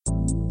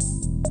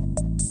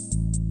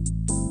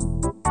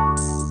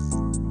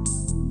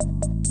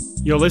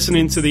You're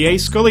listening to the A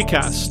Scully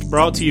Cast,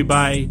 brought to you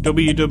by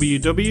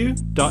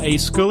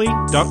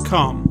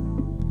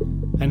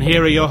www.ascully.com. And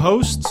here are your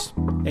hosts,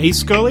 A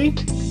Scully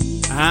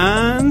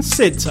and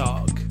Sid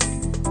Talk.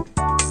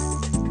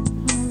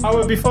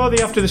 Our before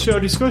the after the show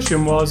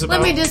discussion was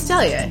about... Let me just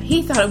tell you,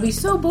 he thought it would be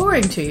so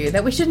boring to you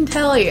that we shouldn't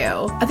tell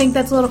you. I think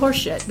that's a little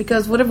horseshit,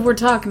 because whatever we're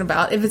talking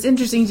about, if it's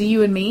interesting to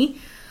you and me,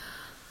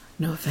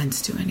 no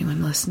offense to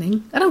anyone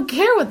listening, I don't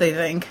care what they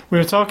think. We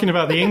were talking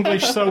about the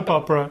English soap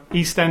opera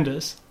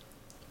EastEnders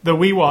that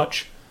we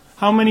watch.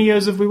 How many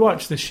years have we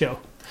watched this show?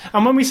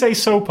 And when we say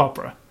soap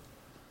opera,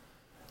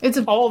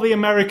 all the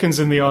Americans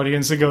in the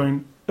audience are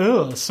going,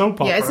 ugh,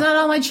 soap opera. Yeah, it's not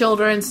All My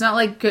Children. It's not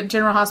like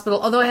General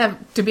Hospital. Although I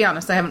have, to be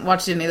honest, I haven't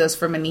watched any of those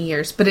for many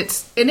years. But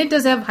it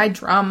does have high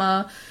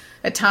drama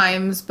at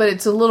times, but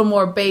it's a little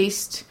more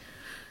based.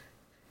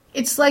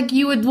 It's like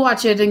you would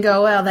watch it and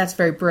go, well, that's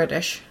very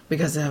British,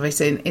 because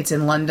obviously it's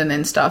in London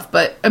and stuff.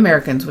 But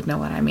Americans would know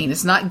what I mean.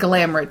 It's not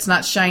glamour. It's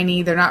not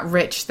shiny. They're not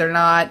rich. They're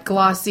not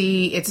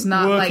glossy. It's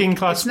not working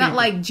class. It's not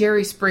like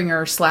Jerry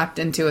Springer slapped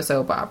into a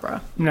soap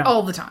opera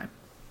all the time.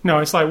 No,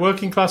 it's like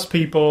working class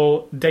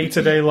people,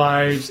 day-to-day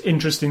lives,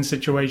 interesting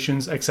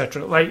situations,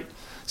 etc. Like,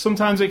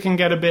 sometimes it can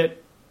get a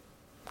bit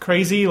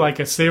crazy, like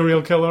a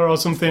serial killer or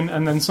something,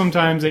 and then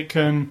sometimes it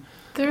can...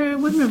 There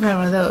wouldn't have had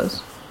one of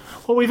those.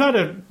 Well, we've had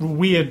a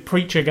weird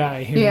preacher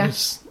guy who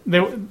was...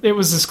 It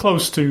was as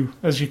close to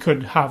as you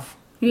could have.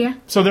 Yeah.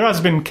 So there has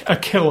been a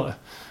killer.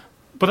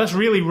 But that's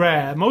really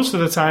rare. Most of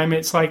the time,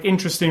 it's like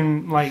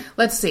interesting, like...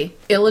 Let's see.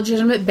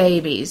 Illegitimate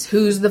babies.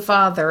 Who's the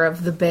father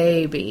of the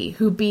baby?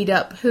 Who beat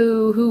up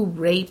who? Who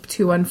raped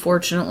who,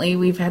 unfortunately?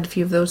 We've had a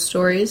few of those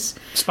stories.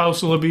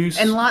 Spousal abuse.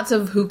 And lots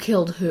of who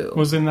killed who.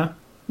 Was in there?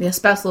 Yeah,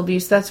 spousal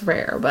abuse, that's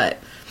rare. But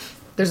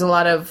there's a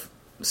lot of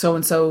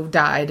so-and-so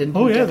died and...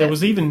 Oh, yeah, there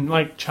was even,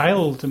 like,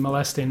 child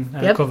molesting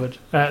covered.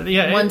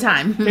 One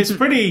time. It's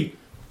pretty...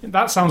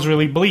 That sounds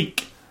really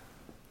bleak.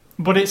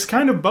 But it's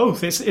kind of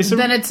both.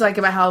 It's like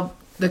about how...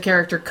 the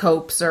character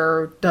copes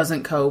or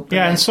doesn't cope.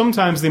 Yeah, and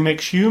sometimes they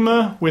mix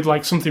humour with,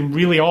 like, something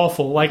really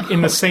awful, like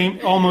in the same,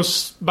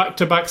 almost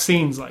back-to-back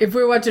scenes. Like, if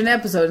we're watching an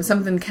episode and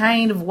something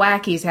kind of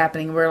wacky is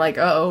happening, we're like,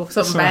 uh-oh,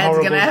 something bad's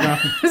gonna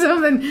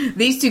happen.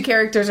 These two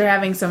characters are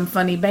having some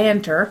funny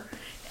banter,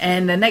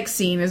 and the next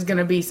scene is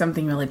gonna be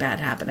something really bad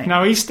happening.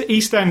 Now,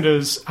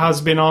 EastEnders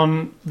has been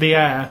on the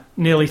air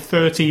nearly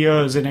 30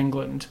 years in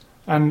England.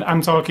 And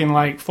I'm talking,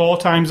 like, 4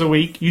 times a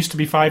week. Used to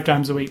be 5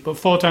 times a week, but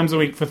 4 times a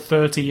week for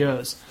 30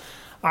 years.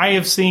 I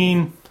have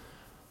seen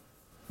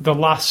the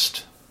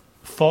last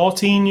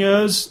 14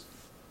 years,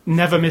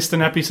 never missed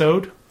an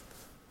episode.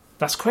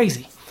 That's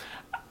crazy.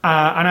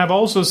 And I've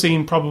also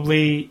seen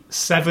probably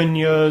 7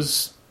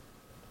 years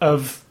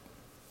of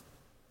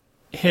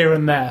here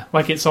and there.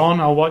 Like, it's on,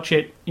 I'll watch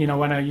it,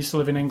 when I used to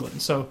live in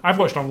England. So I've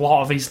watched a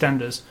lot of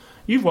EastEnders.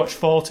 You've watched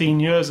 14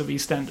 years of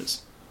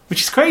EastEnders,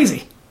 which is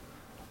crazy.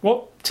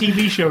 What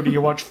TV show do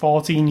you watch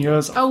 14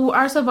 years of? Oh,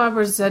 our soap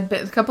operas said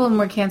a couple of them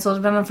were cancelled.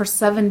 Have been on for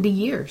 70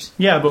 years.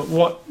 Yeah, but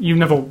what? You've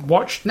never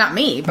watched? Not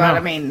me, but no.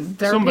 I mean,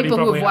 there are people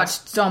who have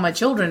watched All My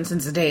Children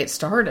since the day it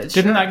started.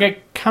 Didn't that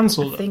get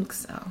cancelled? I think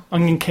so.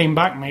 And then came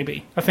back,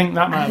 maybe. I think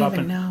that might have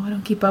happened. I don't even know. I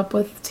don't keep up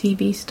with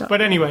TV stuff.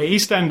 But anyway,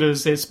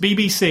 EastEnders, it's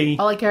BBC.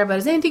 All I care about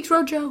is Antiques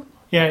Roadshow.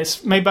 Yeah,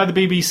 it's made by the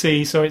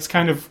BBC, so it's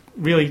kind of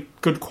really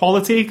good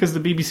quality, because the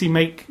BBC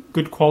make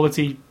good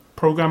quality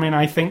programming,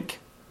 I think.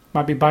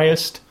 Might be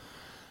biased.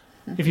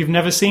 If you've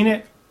never seen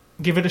it,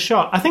 give it a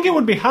shot. I think it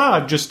would be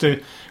hard just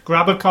to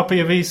grab a copy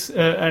of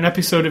an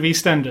episode of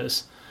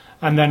EastEnders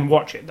and then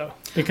watch it, though.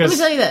 Because let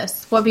me tell you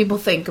this, what people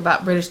think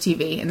about British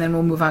TV, and then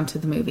we'll move on to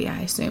the movie, I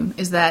assume,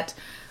 is that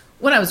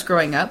when I was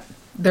growing up,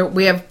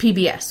 we have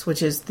PBS,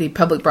 which is the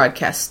public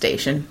broadcast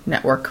station,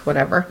 network,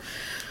 whatever.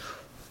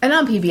 And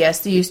on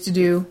PBS, they used to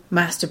do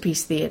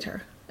Masterpiece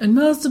Theatre. And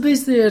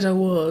Masterpiece Theatre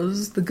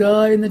was the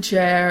guy in the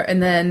chair,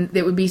 and then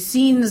there would be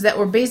scenes that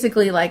were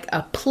basically like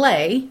a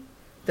play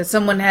that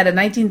someone had a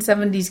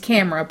 1970s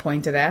camera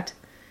pointed at,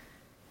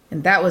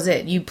 and that was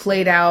it. You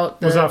played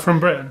out... Was that from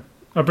Britain?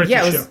 A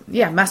British show?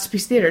 Yeah,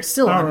 Masterpiece Theatre. It's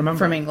still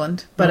from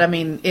England. But, I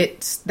mean,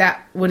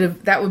 that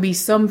would be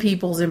some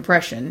people's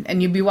impression.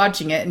 And you'd be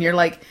watching it, and you're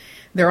like...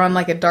 They're on,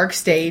 like, a dark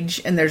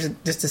stage, and there's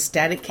just a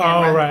static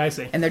camera. Oh, right, I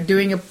see. And they're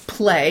doing a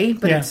play,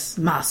 but it's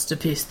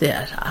Masterpiece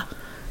Theatre.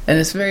 And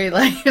it's very,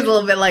 like... a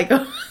little bit like...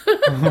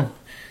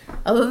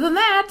 Other than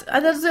that,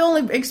 that's the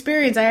only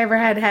experience I ever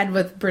had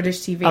with British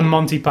TV. And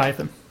Monty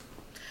Python.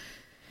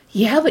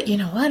 Yeah, but you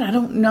know what? I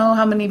don't know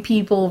how many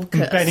people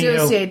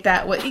associate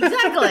that with...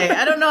 Exactly.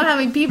 I don't know how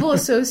many people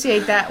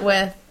associate that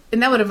with...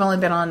 And that would have only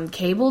been on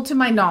cable, to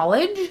my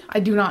knowledge.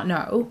 I do not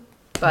know.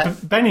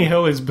 But Benny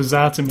Hill is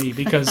bizarre to me,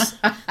 because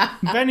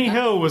Benny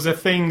Hill was a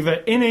thing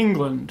that in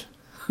England...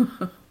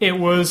 It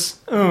was,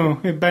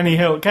 Benny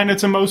Hill. Kind of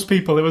to most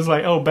people, it was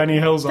like, Benny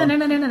Hill's on.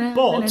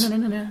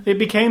 But it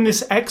became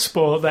this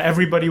export that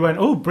everybody went,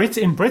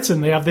 in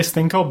Britain they have this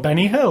thing called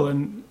Benny Hill.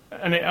 And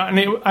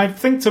I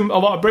think to a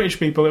lot of British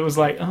people, it was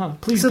like, oh,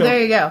 please. So don't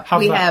there you go. Have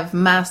We that. have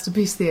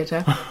Masterpiece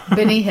Theatre,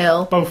 Benny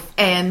Hill, Both.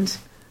 and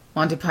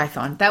Monty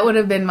Python. That would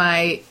have been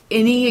my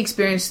any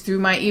experience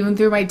even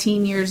through my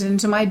teen years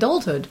into my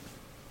adulthood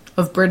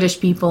of British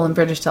people and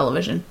British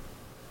television.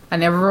 I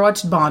never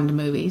watched Bond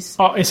movies.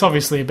 Oh, it's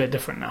obviously a bit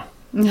different now.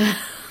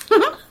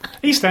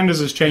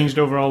 EastEnders has changed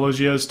over all those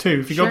years too.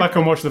 If you go Sure. back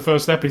and watch the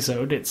first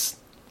episode, it's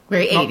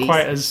Very not 80s.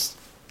 quite as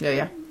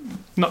Yeah.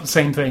 not the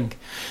same thing.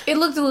 It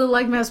looked a little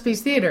like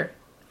Masterpiece Theatre.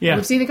 Yeah,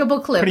 We've seen a couple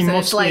of clips, pretty and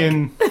it's musty like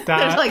and there's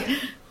dark. like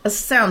a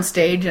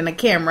soundstage and a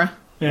camera.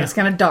 Yeah. It's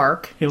kind of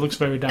dark It looks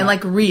very dark. and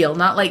like real,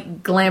 not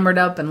like glamored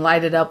up and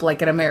lighted up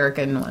like an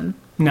American one.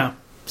 No.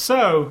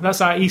 So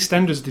that's our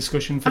EastEnders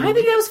discussion for the I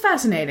think that was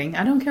fascinating.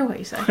 I don't care what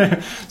you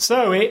say.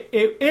 So it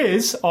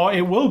is, or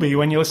it will be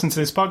when you listen to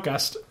this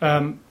podcast,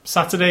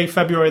 Saturday,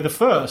 February the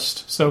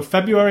 1st. So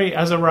February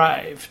has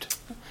arrived.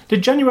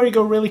 Did January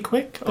go really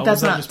quick? But or that's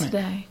was that not just me?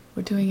 today.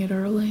 We're doing it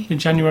early. Did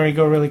January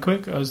go really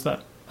quick, or is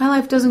that... My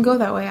life doesn't go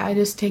that way. I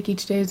just take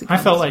each day as it I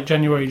comes. felt like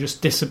January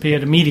just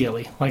disappeared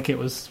immediately, like it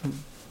was...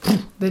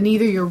 Then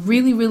either you're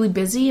really, really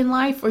busy in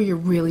life or you're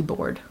really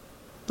bored.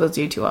 Those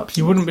are your two options.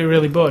 You wouldn't be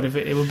really bored if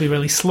it would be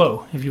really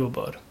slow if you were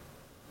bored.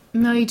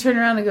 No, you turn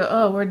around and go,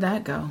 oh, where'd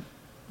that go?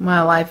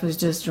 My life is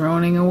just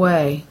droning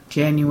away.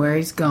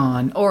 January's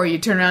gone. Or you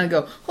turn around and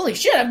go, holy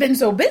shit, I've been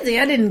so busy,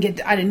 I didn't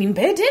even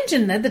pay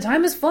attention. The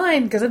time is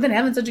flying because I've been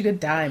having such a good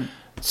time.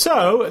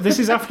 So, this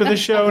is after the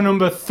show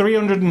number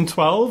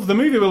 312. The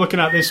movie we're looking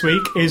at this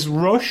week is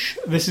Rush.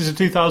 This is a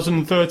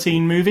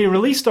 2013 movie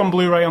released on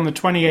Blu-ray on the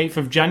 28th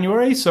of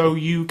January, so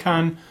you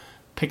can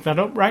pick that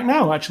up right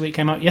now. Actually, it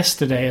came out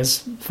yesterday as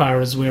far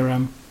as we're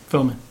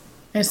filming.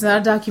 It's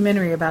not a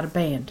documentary about a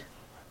band.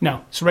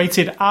 No, it's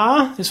rated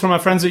R. It's from our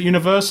friends at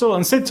Universal.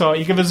 And Sid Talk,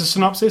 you give us a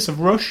synopsis of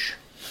Rush.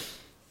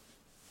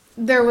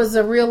 There was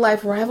a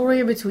real-life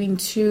rivalry between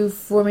two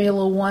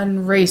Formula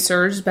One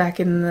racers back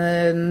in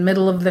the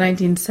middle of the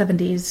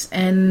 1970s,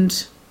 and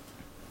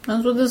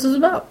that's what this is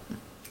about.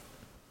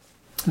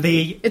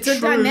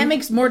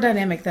 It's more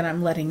dynamic than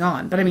I'm letting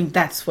on, but I mean,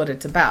 that's what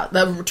it's about.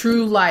 The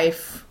true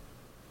life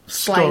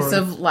slice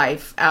Story. of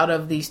life out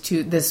of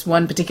this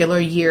one particular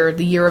year,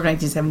 the year of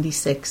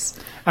 1976.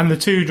 And the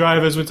two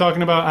drivers we're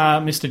talking about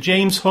are Mr.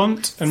 James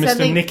Hunt and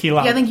Mr. Nicky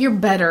Lauda. Yeah, I think you're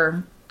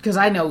better, because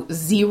I know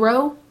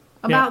zero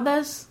about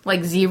this.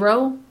 Like,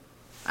 zero.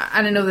 I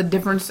didn't know the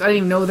difference. I didn't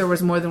even know there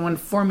was more than one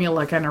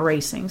formula kind of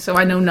racing, so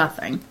I know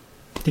nothing.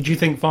 Did you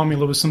think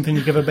formula was something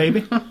you give a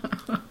baby?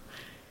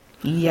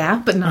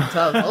 Yeah, but not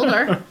until I was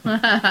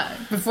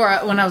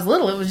older. When I was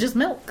little, it was just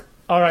milk.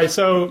 All right,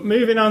 so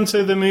moving on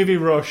to the movie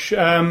Rush.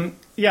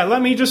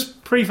 Let me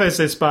just preface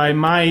this by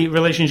my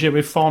relationship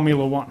with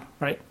Formula One,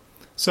 right?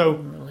 So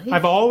Really?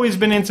 I've always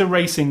been into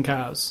racing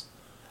cars,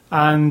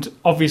 and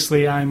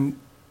obviously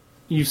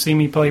you see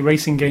me play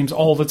racing games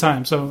all the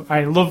time, so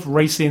I love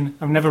racing.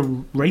 I've never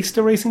raced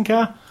a racing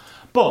car,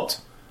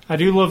 but I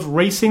do love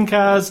racing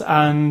cars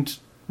and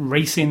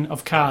racing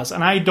of cars,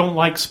 and I don't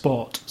like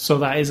sport, so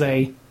that is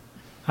I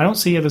don't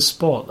see it as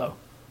sport, though.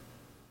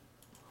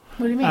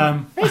 What do you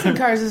mean? Racing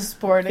cars is a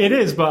sport. It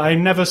is, but I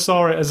never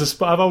saw it as a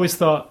sport. I've always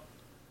thought,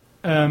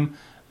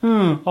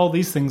 all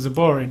these things are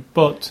boring,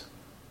 but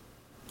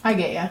I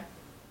get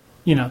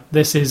ya.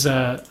 this is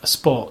a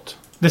sport.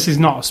 This is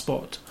not a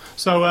sport.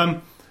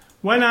 So,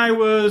 when I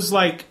was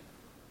like,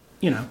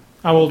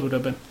 how old would I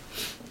have been?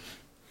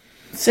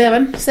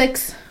 7,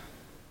 6.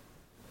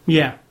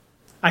 Yeah.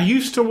 I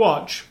used to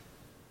watch,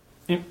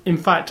 in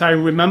fact, I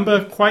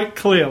remember quite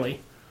clearly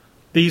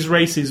these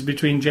races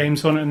between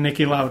James Hunt and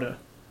Nicky Lauda.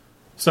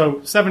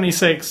 So,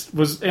 76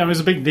 was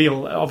a big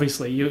deal,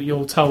 obviously.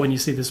 You'll tell when you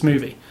see this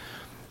movie.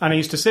 And I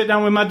used to sit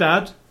down with my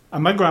dad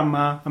and my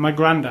grandma and my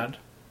granddad,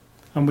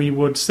 and we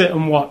would sit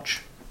and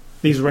watch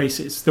these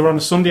races. They were on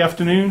a Sunday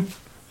afternoon.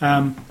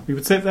 We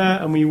would sit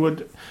there and we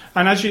would...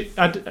 And as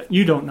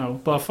you don't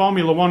know, but a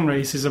Formula One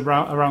race is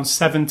around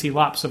 70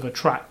 laps of a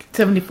track.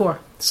 74.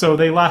 So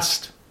they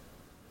last,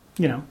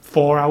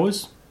 4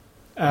 hours.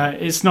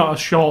 It's not a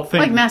short thing.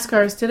 Like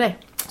NASCARs today.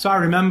 So I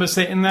remember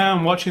sitting there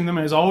and watching them.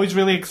 It was always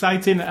really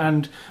exciting.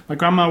 And my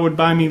grandma would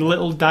buy me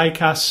little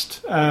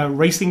die-cast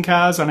racing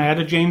cars. And I had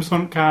a James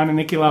Hunt car and a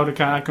Nicky Lauda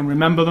car. I can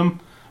remember them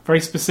very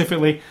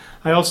specifically.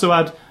 I also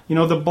had,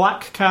 the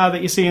black car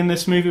that you see in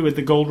this movie with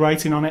the gold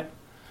writing on it.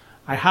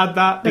 I had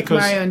that Like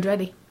because... Mario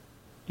Andretti.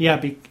 Yeah,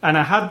 and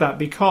I had that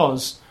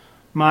because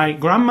my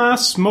grandma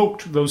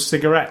smoked those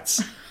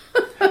cigarettes.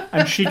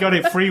 And she got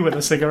it free with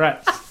the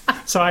cigarettes.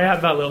 So I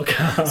had that little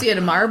car. So you had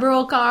a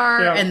Marlboro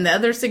car Yeah. and the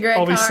other cigarette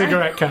All car. these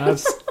cigarette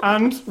cars.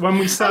 And when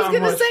we I sat was and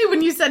going to watched, say,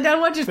 when you sat down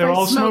and watched, they were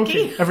all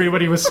smoking.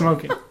 Everybody was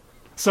smoking.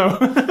 So,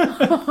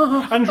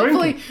 and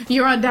Hopefully drinking.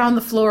 you're on down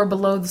the floor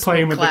below the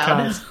Playing smoke with the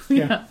cloud. cars.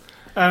 Yeah.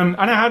 And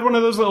I had one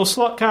of those little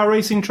slot car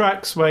racing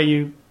tracks where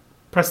you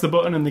press the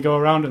button and they go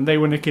around, and they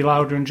were Nicky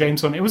Lauda and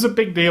James Hunt. It was a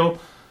big deal.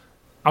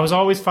 I was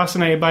always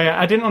fascinated by it.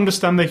 I didn't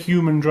understand the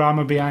human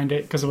drama behind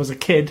it because I was a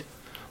kid.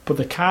 But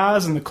the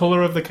cars and the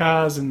colour of the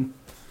cars, and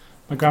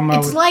my grandma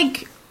It's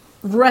like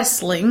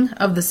wrestling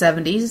of the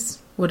 70s,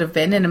 would have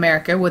been in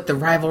America with the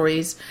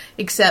rivalries,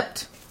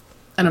 except,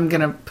 and I'm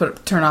going to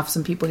turn off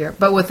some people here,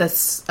 but with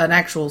an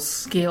actual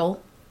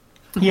skill.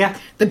 Yeah.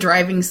 The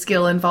driving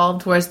skill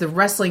involved, whereas the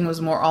wrestling was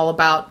more all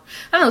about,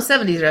 I don't know,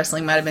 70s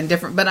wrestling might have been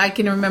different, but I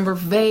can remember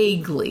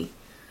vaguely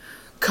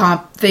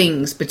comp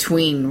things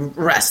between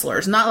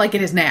wrestlers. Not like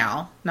it is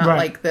now. Not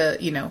like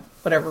the,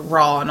 whatever,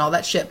 Raw and all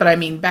that shit, but I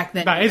mean, back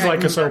then... That is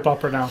like a soap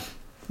opera now.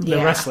 The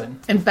wrestling.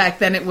 And back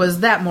then it was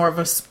that more of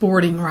a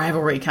sporting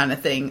rivalry kind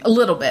of thing. A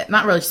little bit.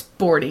 Not really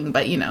sporting,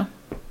 but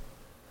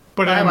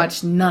But I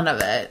watched none of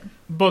it.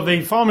 But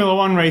the Formula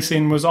One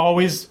racing was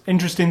always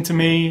interesting to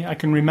me. I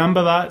can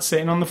remember that,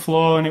 sitting on the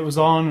floor and it was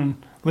on,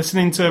 and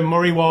listening to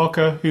Murray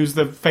Walker, who's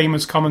the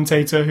famous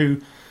commentator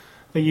who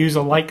they use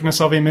a likeness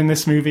of him in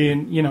this movie.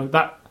 And,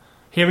 that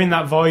hearing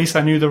that voice,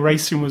 I knew the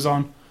racing was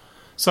on.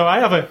 So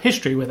I have a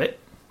history with it.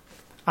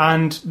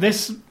 And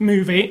this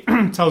movie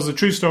tells the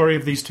true story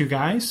of these two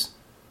guys.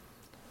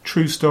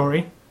 True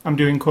story. I'm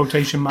doing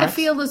quotation marks. I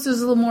feel this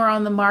is a little more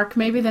on the mark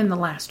maybe than the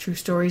last true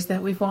stories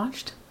that we've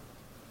watched.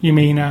 You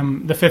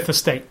mean The Fifth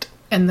Estate?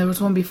 And there was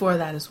one before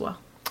that as well.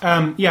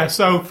 Yeah,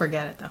 so...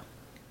 Forget it, though.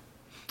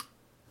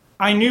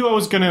 I knew I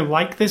was going to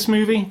like this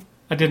movie.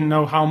 I didn't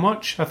know how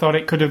much. I thought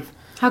it could have...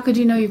 How could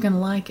you know you're going to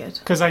like it?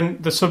 Because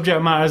the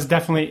subject matter is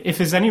definitely... If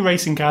there's any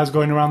racing cars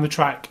going around the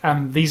track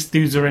and these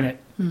dudes are in it,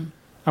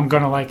 I'm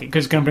going to like it.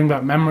 Because it's going to bring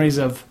back memories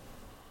of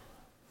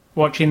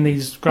watching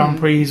these Grand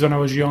Prix when I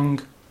was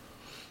young.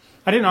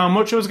 I didn't know how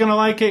much I was going to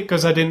like it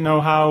because I didn't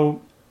know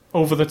how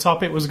over the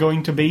top it was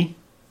going to be.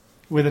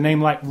 With a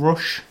name like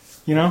Rush,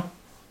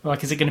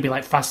 Like, is it going to be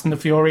like Fast and the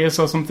Furious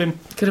or something?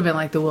 Could have been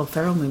like the Will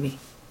Ferrell movie.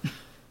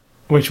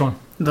 Which one?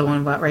 The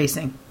one about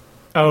racing.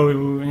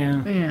 Oh,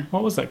 yeah. Yeah.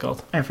 What was that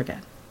called? I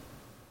forget.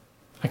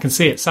 I can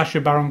see it.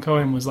 Sacha Baron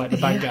Cohen was like the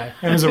bad guy.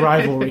 It was a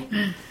rivalry.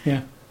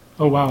 Yeah.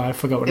 Oh, wow, I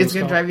forgot what it was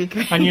called. It's going to drive you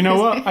crazy. And you know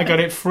what? I got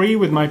it free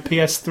with my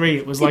PS3.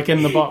 It was like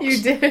in the box.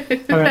 You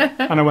did.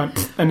 And I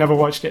went, and never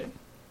watched it.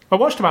 I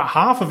watched about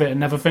half of it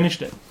and never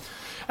finished it.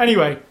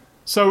 Anyway,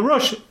 so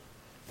Rush...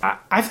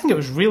 I think it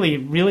was really,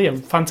 really a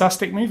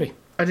fantastic movie.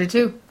 I did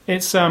too.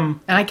 It's And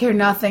I care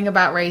nothing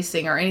about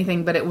racing or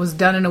anything, but it was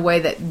done in a way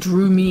that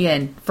drew me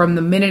in from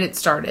the minute it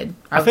started.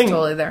 I was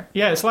totally there.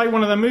 Yeah, it's like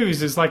one of the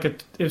movies. It's like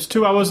it was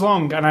 2 hours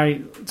long,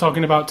 and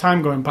talking about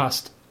time going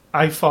past.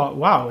 I thought,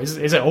 wow, is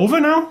it over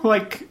now?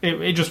 Like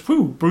it just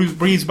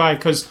breezed by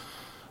because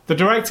the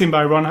directing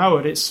by Ron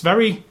Howard. It's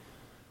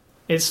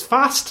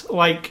fast.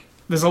 Like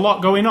there's a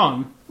lot going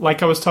on.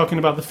 Like I was talking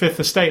about The Fifth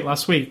Estate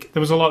last week,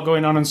 there was a lot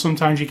going on and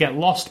sometimes you get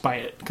lost by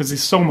it because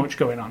there's so much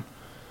going on.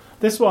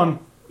 This one,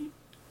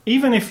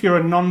 even if you're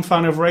a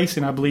non-fan of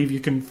racing, I believe you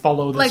can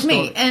follow the story.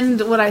 Like me.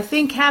 And what I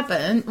think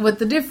happened, one of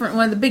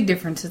the big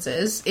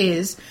differences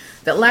is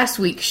that last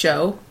week's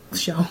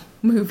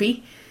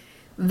movie,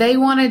 they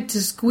wanted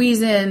to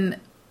squeeze in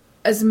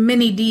as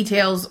many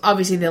details.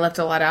 Obviously, they left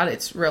a lot out.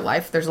 It's real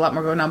life. There's a lot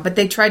more going on. But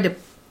they tried to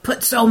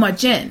put so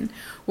much in.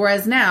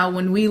 Whereas now,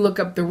 when we look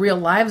up the real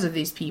lives of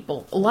these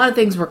people, a lot of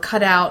things were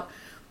cut out,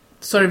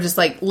 sort of just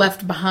like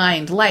left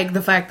behind. Like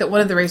the fact that one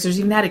of the racers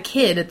even had a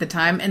kid at the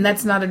time, and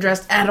that's not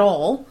addressed at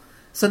all.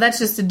 So that's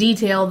just a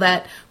detail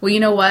that, well, you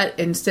know what?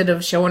 Instead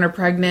of showing her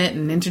pregnant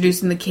and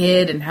introducing the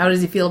kid and how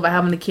does he feel about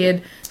having a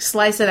kid,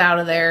 slice it out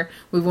of there.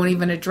 We won't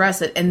even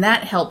address it. And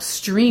that helps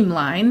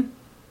streamline,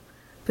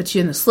 put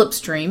you in the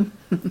slipstream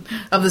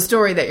of the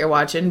story that you're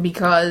watching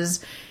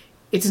because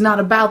it's not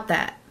about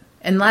that.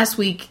 And last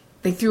week,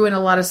 they threw in a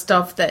lot of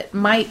stuff that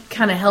might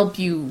kind of help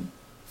you,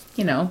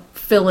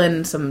 fill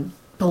in some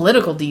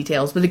political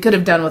details, but they could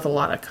have done with a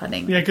lot of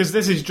cutting. Yeah, because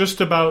this is just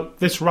about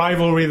this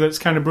rivalry that's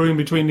kind of brewing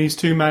between these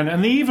two men,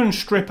 and they even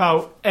strip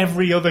out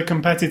every other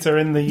competitor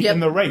in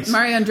the race.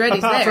 Mario Andretti's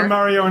apart from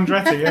Mario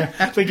Andretti,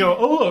 yeah. They go,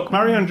 oh look,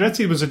 Mario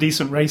Andretti was a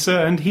decent racer,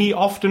 and he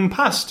often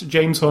passed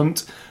James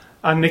Hunt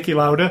and Niki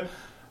Lauda.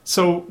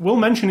 So we'll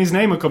mention his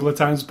name a couple of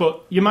times,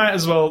 but you might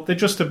as well... They're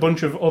just a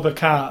bunch of other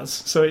cars,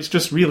 so it's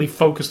just really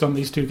focused on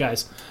these two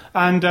guys.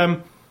 And I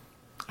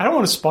don't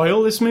want to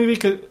spoil this movie,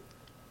 because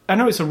I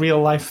know it's a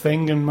real-life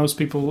thing, and most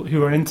people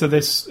who are into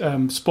this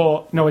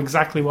sport know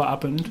exactly what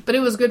happened. But it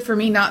was good for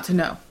me not to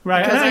know.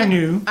 Right, and I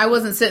knew. I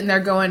wasn't sitting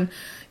there going...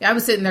 I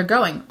was sitting there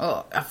going,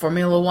 oh,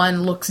 Formula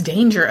One looks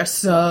dangerous,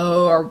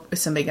 so is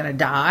somebody going to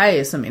die?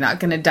 Is somebody not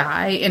going to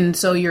die? And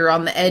so you're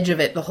on the edge of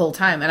it the whole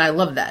time, and I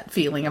love that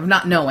feeling of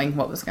not knowing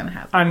what was going to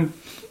happen.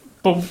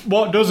 But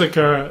what does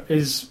occur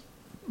is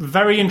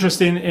very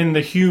interesting in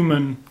the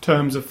human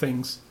terms of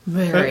things.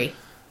 Very.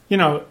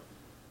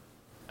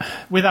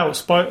 Without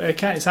spoil,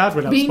 it's hard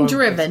without being spoiling.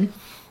 Driven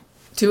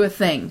to a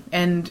thing,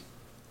 and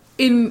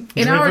in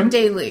our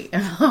daily,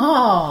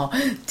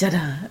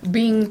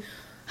 being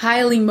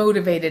highly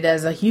motivated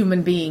as a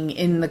human being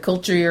in the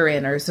culture you're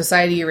in or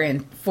society you're in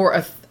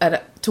for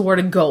toward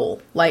a goal.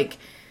 Like,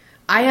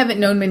 I haven't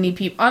known many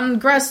people on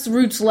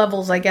grassroots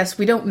levels. I guess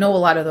we don't know a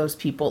lot of those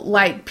people,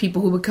 like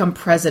people who become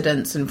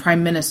presidents and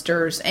prime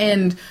ministers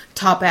and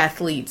top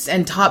athletes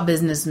and top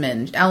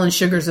businessmen, Alan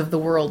Sugars of the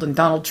world and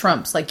Donald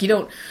Trumps. Like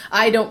I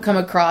might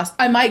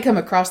come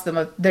across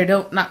them.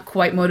 They're not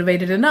quite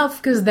motivated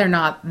enough because they're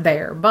not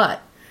there.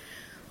 But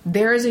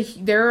there is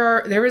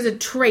a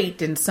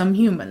trait in some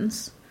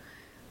humans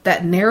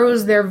that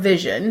narrows their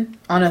vision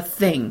on a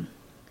thing.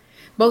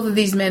 Both of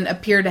these men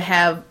appear to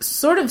have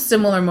sort of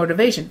similar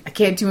motivation. I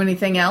can't do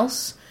anything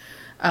else.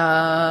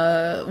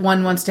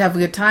 One wants to have a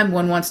good time.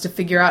 One wants to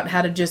figure out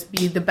how to just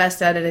be the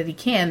best at it that he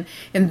can.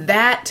 And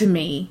that, to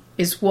me,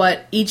 is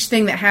what each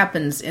thing that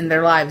happens in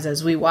their lives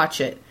as we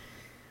watch it.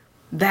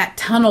 That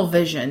tunnel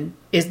vision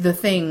is the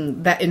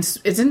thing that is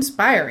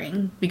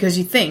inspiring, because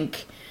you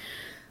think,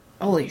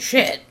 holy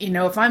shit,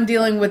 if I'm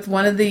dealing with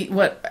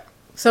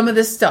some of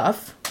this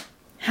stuff,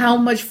 how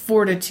much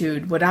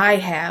fortitude would I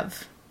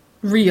have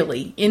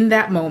really in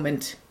that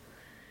moment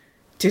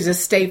to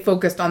just stay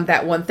focused on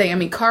that one thing? I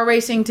mean, car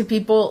racing to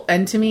people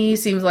and to me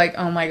seems like,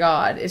 oh my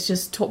god, it's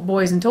just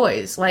boys and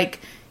toys.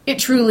 Like, it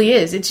truly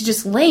is. It's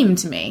just lame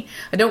to me.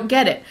 I don't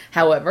get it.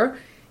 However,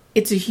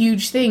 it's a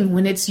huge thing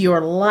when it's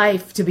your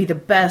life to be the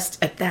best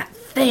at that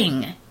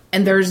thing,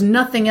 and there's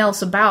nothing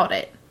else about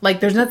it. Like,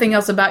 there's nothing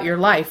else about your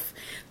life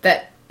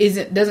that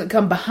doesn't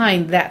come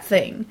behind that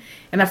thing.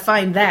 And I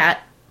find that,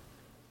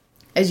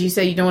 as you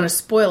say, you don't want to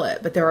spoil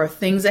it, but there are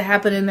things that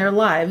happen in their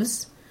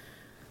lives,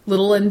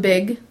 little and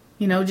big,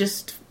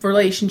 just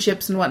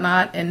relationships and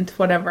whatnot and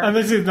whatever. And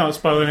this is not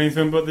spoiling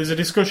anything, but there's a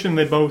discussion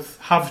they both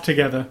have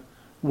together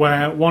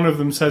where one of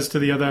them says to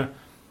the other,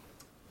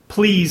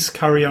 please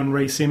carry on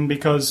racing,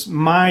 because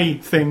my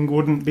thing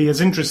wouldn't be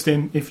as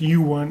interesting if you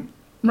weren't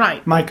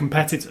my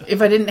competitor.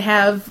 If I didn't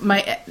have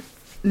my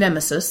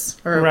nemesis,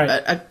 or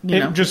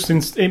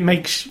it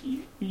makes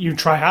you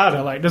try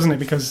harder, doesn't it?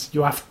 Because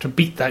you have to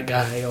beat that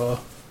guy, or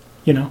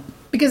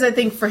Because I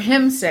think for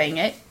him saying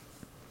it,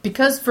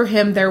 because for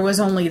him there was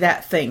only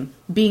that thing,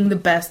 being the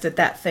best at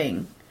that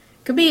thing,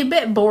 could be a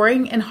bit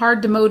boring and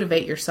hard to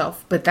motivate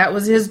yourself. But that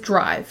was his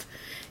drive,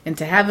 and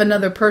to have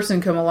another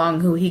person come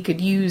along who he could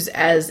use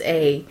as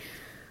a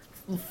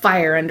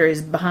fire under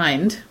his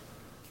behind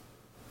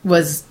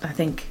was, I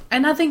think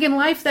in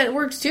life that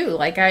works too.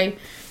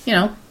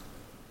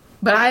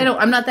 But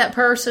I'm not that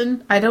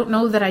person. I don't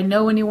know that I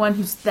know anyone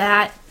who's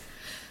that.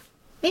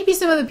 Maybe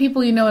some of the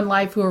people you know in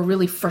life who are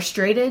really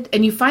frustrated,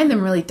 and you find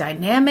them really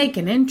dynamic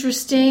and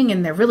interesting,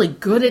 and they're really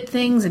good at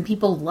things, and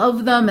people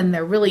love them, and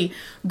they're really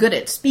good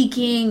at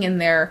speaking, and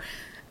they're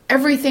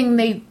everything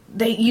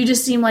you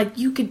just seem like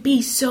you could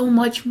be so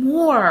much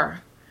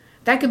more.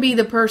 That could be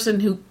the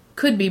person who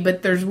could be,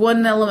 but there's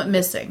one element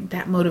missing.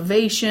 That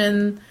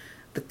motivation,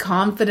 the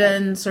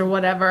confidence, or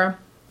whatever.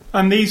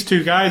 And these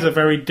two guys are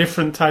very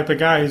different type of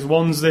guys.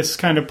 One's this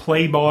kind of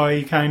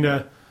playboy kind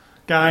of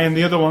guy, and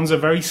the other one's a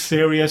very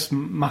serious,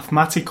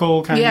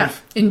 mathematical kind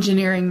of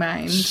engineering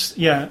mind.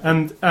 Yeah,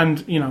 and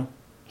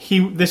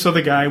this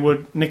other guy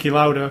Nicky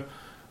Lauda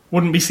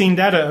wouldn't be seen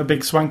dead at a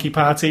big swanky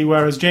party,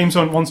 whereas James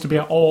Hunt wants to be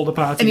at all the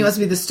parties, and he wants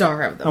to be the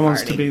star of the party.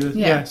 Wants to be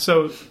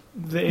So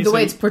the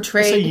way it's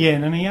portrayed, it's a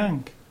yin and a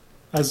yang,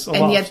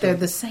 and yet they're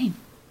the same.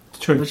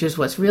 True. Which is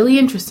what's really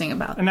interesting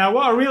about it. And now,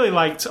 what I really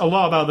liked a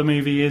lot about the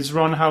movie is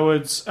Ron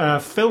Howard's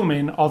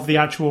filming of the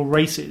actual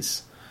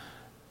races.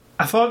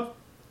 I thought,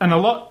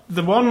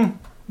 the one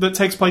that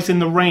takes place in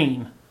the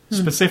rain,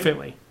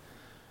 specifically,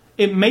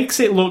 it makes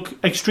it look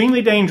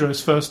extremely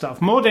dangerous, first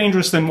off. More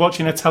dangerous than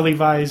watching a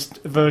televised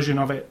version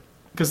of it.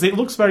 Because it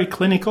looks very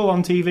clinical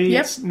on TV.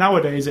 Yep.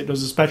 Nowadays, it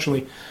does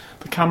especially.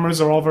 The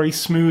cameras are all very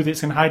smooth,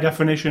 it's in high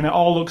definition, it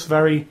all looks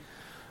very...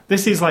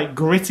 This is like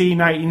gritty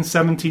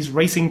 1970s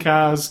racing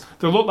cars.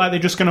 They look like they're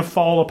just going to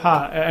fall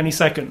apart at any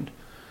second.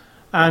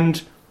 And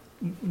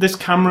this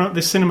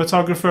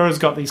cinematographer has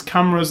got these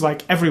cameras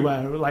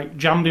everywhere,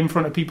 jammed in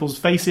front of people's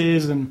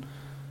faces, and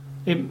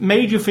it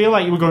made you feel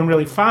like you were going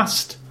really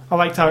fast. I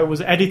liked how it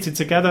was edited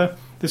together.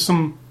 There's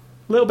some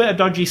little bit of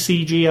dodgy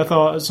CG, I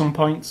thought, at some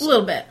points. A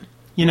little bit.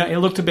 It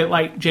looked a bit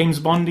like James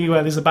Bondy,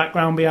 where there's a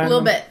background behind them.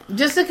 A little bit.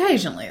 Just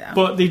occasionally, though.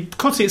 But they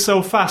cut it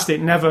so fast,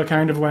 it never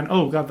kind of went,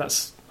 oh, God,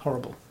 that's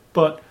horrible.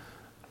 But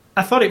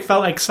I thought it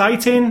felt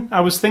exciting.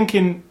 I was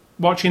thinking,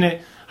 watching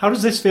it, how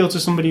does this feel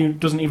to somebody who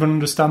doesn't even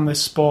understand this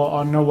sport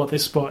or know what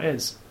this sport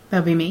is?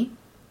 That'd be me.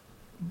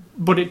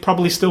 But it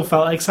probably still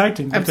felt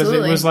exciting because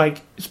Absolutely. It was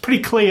it's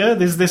pretty clear.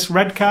 There's this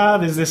red car,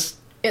 there's this...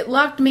 It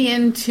locked me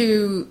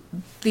into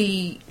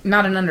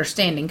not an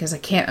understanding, because I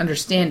can't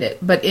understand it,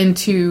 but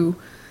into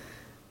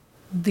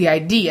the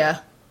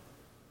idea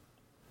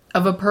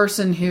of a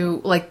person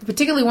who,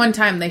 particularly one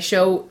time they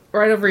show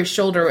right over his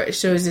shoulder, it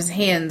shows his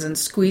hands and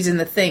squeezing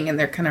the thing, and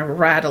they're kind of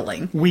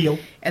rattling. Wheel.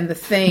 And the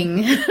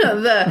thing,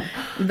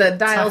 the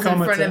dials in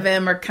front of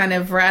him are kind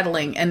of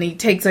rattling, and he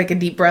takes a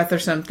deep breath or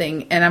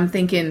something, and I'm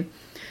thinking,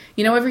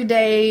 every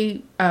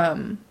day,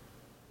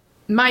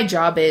 my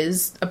job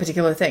is a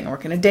particular thing. I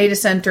work in a data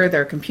center,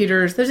 there are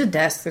computers, there's a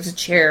desk, there's a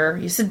chair,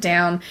 you sit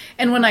down,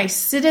 and when I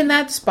sit in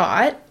that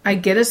spot, I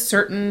get a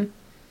certain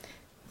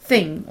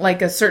thing,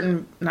 like a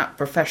certain, not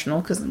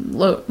professional, because I'm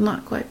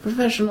not quite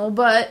professional,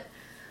 but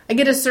I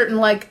get a certain,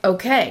 like,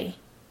 okay,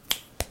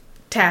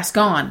 task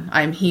on.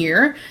 I'm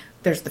here.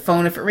 There's the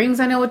phone. If it rings,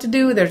 I know what to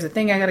do. There's a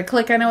thing I got to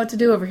click. I know what to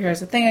do. Over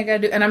here's the thing I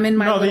got to do. And I'm in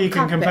my Not little that you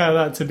can cockpit. compare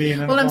that to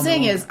being in What a I'm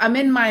saying Formula is,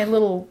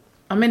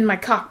 I'm in my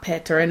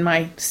cockpit or in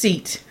my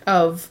seat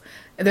of,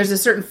 there's a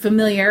certain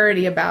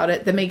familiarity about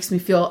it that makes me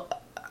feel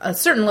a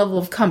certain level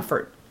of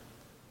comfort.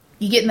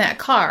 You get in that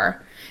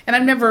car, and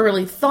I've never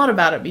really thought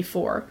about it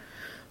before,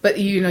 but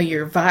you know,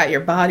 your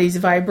body's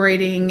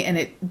vibrating,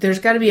 and there's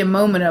got to be a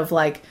moment of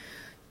like,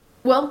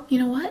 well, you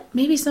know what?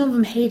 Maybe some of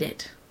them hate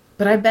it.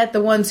 But I bet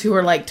the ones who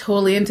are like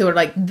totally into it are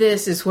like,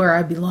 this is where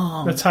I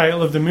belong. The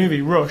title of the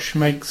movie, Rush,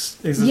 is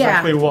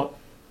exactly what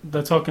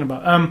they're talking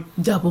about.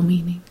 Double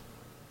meaning.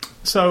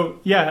 So,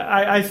 yeah,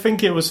 I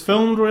think it was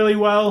filmed really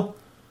well.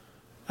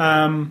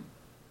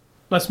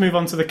 Let's move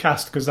on to the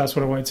cast, because that's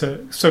what I wanted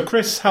to... So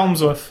Chris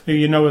Hemsworth, who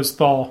you know as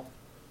Thor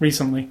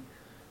recently,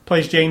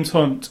 plays James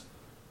Hunt.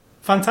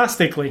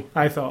 Fantastically,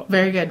 I thought.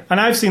 Very good. And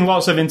I've seen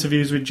lots of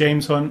interviews with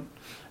James Hunt.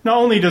 Not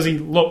only does he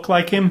look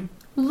like him...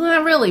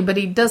 Not really, but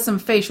he does some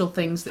facial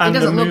things. He and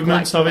doesn't the look like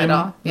movements of him him, at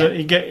all. Yeah.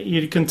 that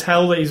you can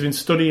tell that he's been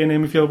studying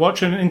him. If you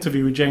watch an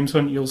interview with James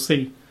Hunt, you'll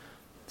see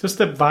just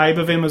the vibe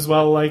of him as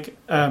well. Like,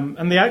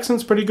 and the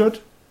accent's pretty good.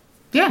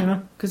 Yeah, you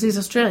know? because he's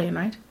Australian,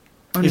 right?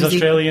 Or He's New Zealand.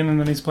 Australian and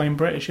then he's playing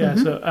British. Yeah,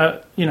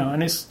 so you know,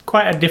 and it's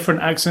quite a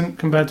different accent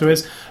compared to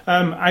his.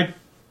 I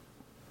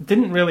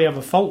didn't really have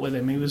a fault with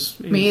him.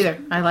 Me either.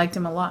 I liked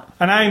him a lot.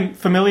 And I'm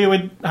familiar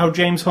with how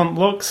James Hunt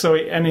looks. So,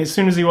 and as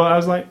soon as he was, I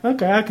was like,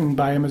 okay, I can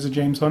buy him as a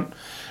James Hunt.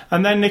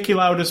 And then Niki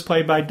Lauda's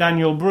played by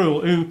Daniel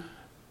Bruhl, who,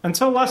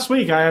 until last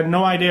week, I had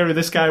no idea who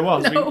this guy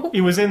was. No.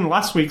 He was in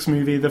last week's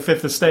movie, The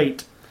Fifth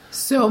Estate.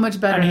 So much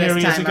better And here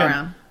this he is time again.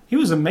 around. He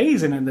was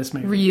amazing in this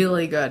movie.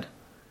 Really good.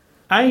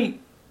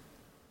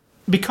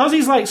 Because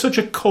he's like such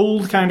a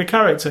cold kind of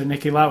character,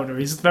 Niki Lauda,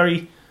 he's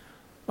very,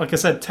 like I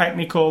said,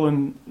 technical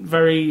and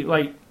very,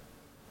 like,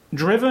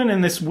 driven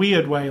in this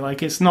weird way.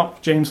 Like, it's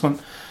not James Hunt.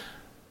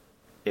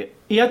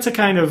 He had to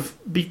kind of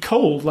be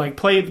cold, like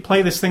play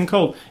this thing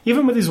cold.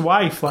 Even with his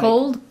wife, like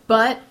Cold,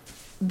 but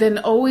then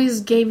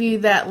always gave you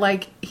that,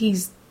 like,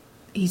 he's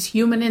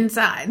human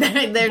inside.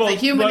 There's a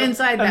human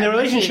inside that and the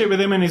relationship machine.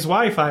 with him and his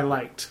wife, I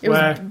liked. It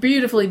was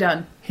beautifully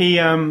done. He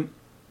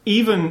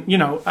even, you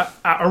know,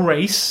 at a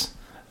race,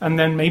 and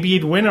then maybe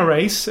he'd win a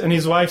race, and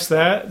his wife's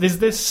there. There's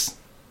this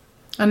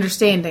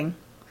understanding.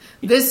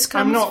 This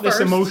comes I'm not first.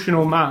 this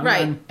emotional man,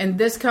 Right? And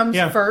this comes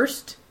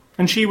first.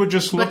 And she would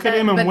just look at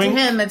him and wink.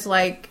 But to him, it's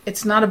like,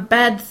 it's not a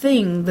bad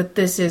thing that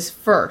this is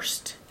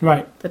first.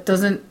 Right. That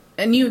doesn't...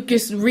 And you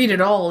just read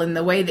it all in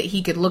the way that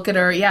he could look at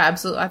her. Yeah,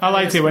 absolutely. I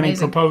liked it when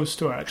amazing. he proposed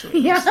to her, actually.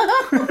 Yeah.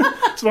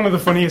 It's one of the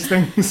funniest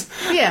things.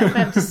 Yeah, if I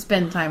have to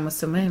spend time with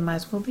somebody, it might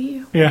as well be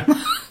you. Yeah.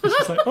 It's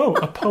just like, oh,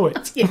 a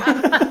poet.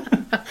 Yeah.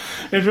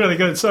 It's really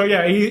good. So,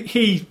 yeah,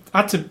 he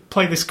had to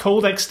play this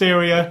cold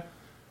exterior,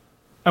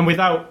 and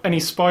without any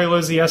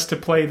spoilers, he has to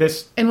play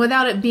this... And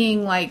without it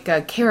being like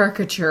a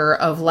caricature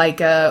of like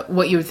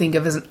what you would think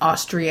of as an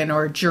Austrian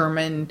or a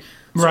German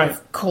sort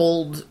of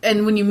cold.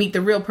 And when you meet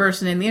the real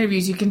person in the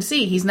interviews, you can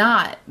see he's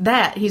not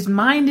that. His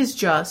mind is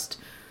just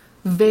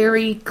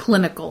very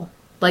clinical.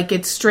 Like,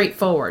 it's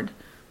straightforward.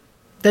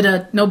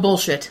 No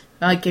bullshit.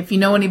 Like, if you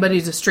know anybody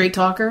who's a straight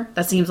talker,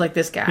 that seems like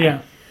this guy.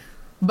 Yeah.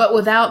 But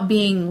without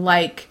being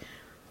like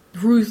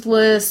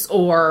ruthless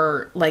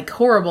or like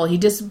horrible. He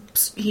just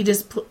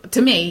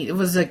to me, it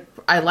was like,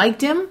 I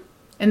liked him.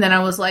 And then I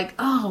was like,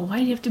 oh, why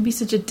do you have to be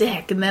such a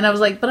dick? And then I was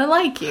like, but I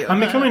like you. I'm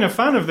becoming a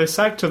fan of this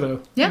actor,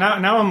 though. Yeah.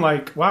 Now I'm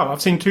like, wow,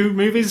 I've seen 2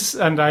 movies,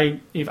 and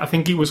I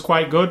think he was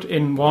quite good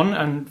in one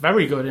and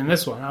very good in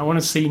this one. I want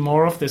to see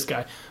more of this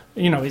guy.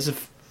 You know, he's a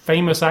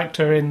famous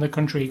actor in the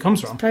country he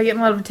comes from. Probably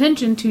getting a lot of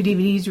attention. 2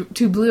 DVDs,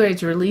 2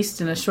 Blu-rays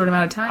released in a short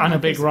amount of time. And a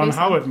big Ron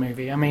Howard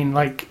movie. I mean,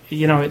 like,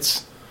 you know,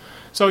 it's...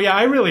 So, yeah,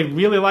 I really,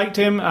 really liked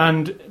him.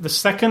 And the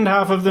second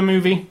half of the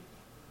movie,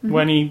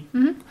 when he...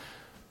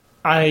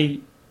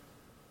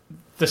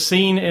 The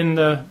scene in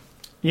the...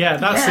 Yeah,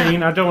 that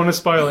scene, I don't want to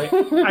spoil it.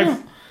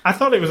 I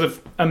thought it was an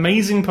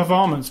amazing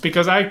performance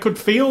because I could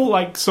feel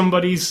like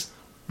somebody's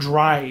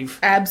drive.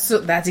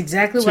 Absolutely. That's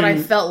exactly what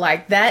I felt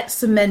like. That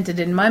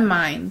cemented in my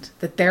mind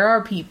that there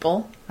are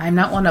people, I'm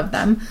not one of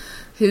them,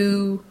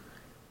 who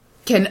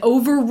can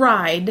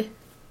override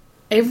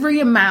every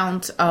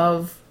amount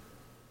of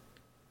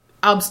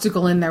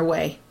obstacle in their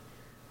way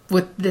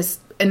with this.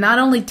 And not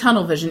only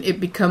tunnel vision, it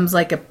becomes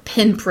like a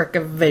pinprick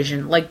of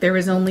vision. Like there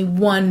is only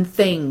one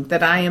thing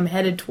that I am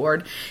headed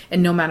toward,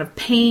 and no amount of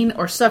pain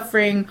or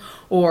suffering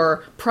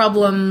or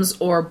problems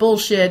or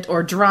bullshit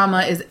or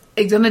drama is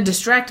going to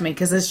distract me,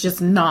 because it's just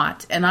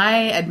not. And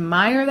I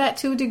admire that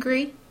to a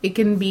degree. It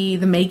can be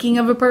the making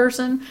of a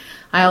person.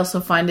 I also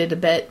find it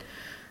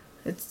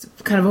it's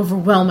kind of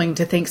overwhelming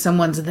to think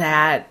someone's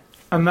that.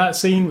 And that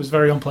scene was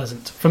very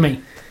unpleasant for me.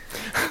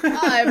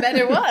 I bet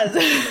it was.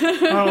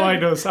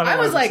 I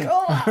was like,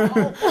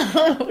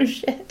 oh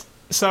shit.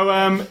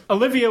 So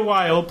Olivia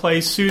Wilde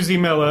plays Susie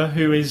Miller,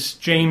 who is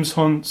James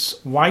Hunt's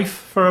wife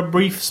for a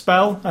brief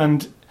spell,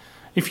 and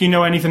if you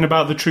know anything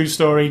about the true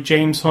story,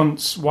 James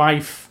Hunt's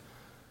wife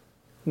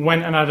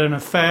went and had an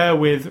affair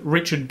with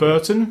Richard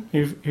Burton,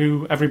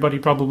 who everybody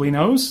probably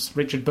knows.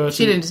 Richard Burton.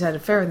 She didn't just have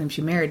an affair with him,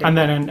 she married him. And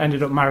then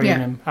ended up marrying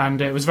him.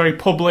 And it was very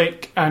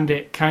public, and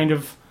it kind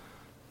of...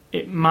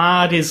 It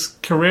marred his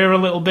career a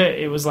little bit.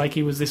 It was like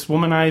he was this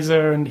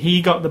womanizer, and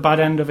he got the bad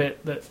end of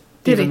it, that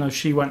even though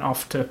she went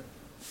off to...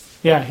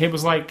 Yeah, it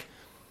was like...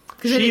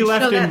 Because they didn't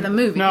show that in the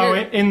movie. No,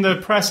 in the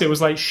press it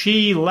was like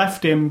she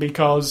left him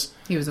because...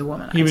 He was a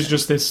womanizer. He was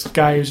just this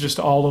guy who's just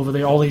all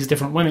over all these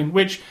different women,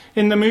 which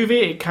in the movie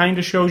it kind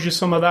of shows you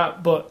some of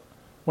that, but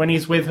when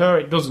he's with her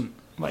it doesn't.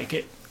 Like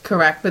it.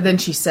 Correct, but then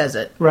she says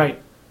it. Right.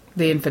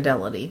 The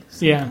infidelity.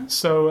 So. Yeah,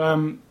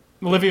 so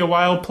Olivia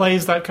Wilde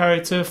plays that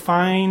character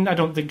fine. I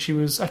don't think she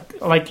was...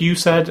 Like you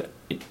said,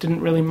 it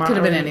didn't really matter.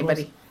 Could have been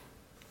anybody.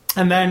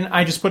 And then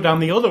I just put down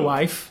the other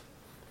wife,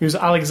 who's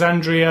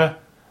Alexandria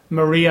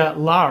Maria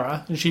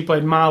Lara, and she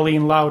played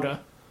Marlene Lauder.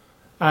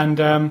 And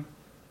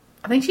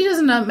I think she does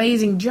an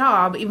amazing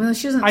job, even though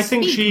she doesn't I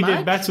think she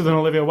did better than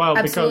Olivia Wilde.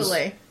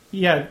 Absolutely.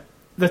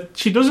 Because,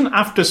 she doesn't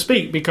have to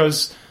speak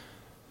because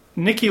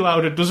Niki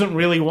Lauda doesn't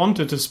really want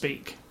her to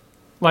speak.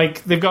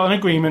 Like, they've got an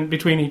agreement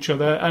between each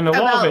other, and a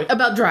lot of it...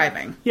 About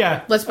driving.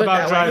 Yeah, let's put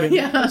about it that driving. way.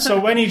 Yeah. So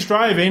when he's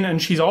driving,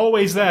 and she's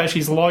always there,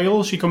 she's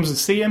loyal, she comes to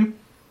see him,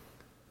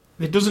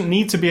 there doesn't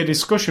need to be a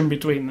discussion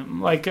between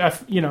them. Like,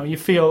 you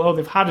feel,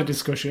 they've had a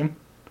discussion,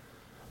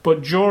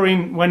 but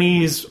when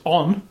he's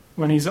on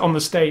the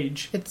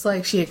stage... It's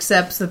like she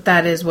accepts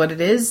that is what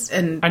it is,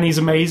 and he's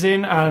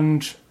amazing,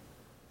 and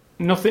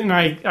nothing...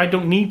 I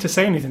don't need to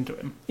say anything to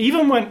him.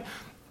 Even when...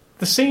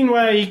 The scene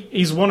where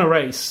he's won a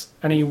race,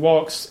 and he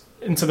walks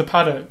into the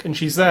paddock, and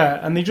she's there,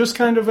 and they just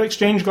kind of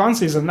exchange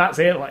glances, and that's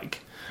it, like.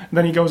 And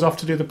then he goes off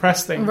to do the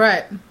press thing.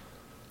 Right.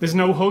 There's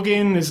no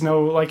hugging, there's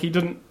no... Like, he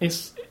doesn't...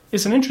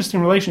 It's an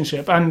interesting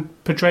relationship, and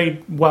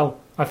portrayed well,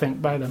 I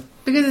think, by them.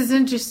 Because it's an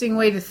interesting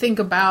way to think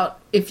about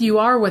if you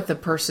are with a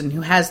person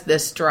who has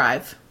this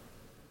drive,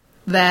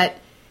 that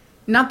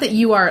not that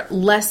you are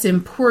less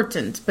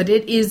important, but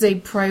it is a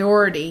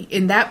priority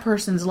in that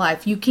person's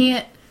life. You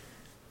can't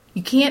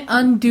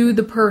undo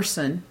the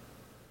person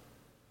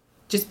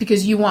just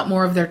because you want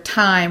more of their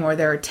time or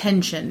their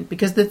attention,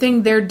 because the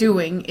thing they're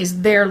doing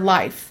is their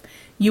life.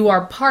 You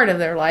are part of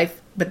their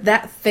life, but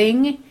that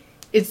thing,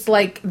 it's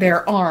like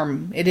their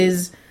arm.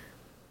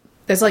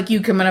 That's like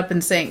you coming up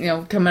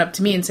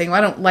to me and saying, well,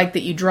 I don't like that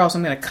you draw, so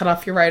I'm going to cut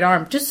off your right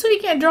arm, just so you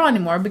can't draw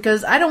anymore,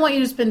 because I don't want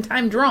you to spend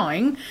time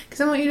drawing,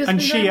 because I want you to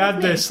spend time with me. And she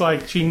had this,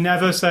 like, she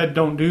never said,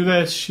 don't do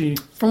this.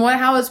 From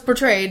how it's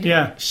portrayed,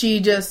 yeah, she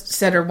just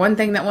said her one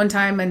thing that one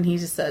time, and he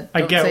just said,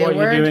 don't say a word. I get what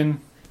you're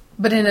doing.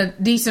 But in a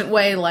decent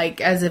way,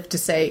 like, as if to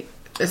say,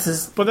 this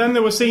is... But then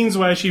there were scenes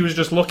where she was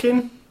just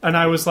looking, and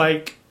I was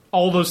like,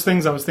 all those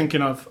things I was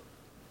thinking of,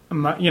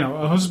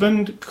 a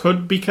husband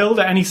could be killed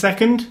at any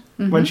second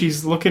when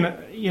she's looking at,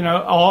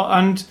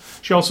 and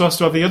she also has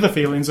to have the other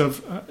feelings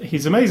of,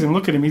 he's amazing,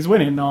 look at him, he's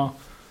winning, or,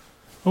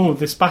 oh,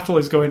 this battle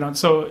is going on.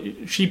 So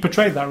she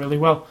portrayed that really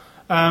well.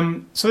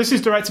 So this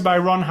is directed by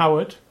Ron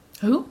Howard.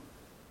 Who?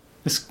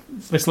 This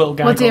little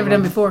guy. What's he ever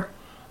done before?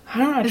 I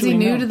don't actually Is he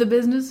new to the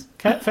business?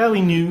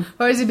 Fairly new.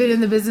 Or has he been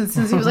in the business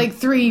since he was like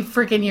 3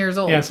 freaking years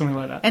old? Yeah, something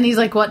like that. And he's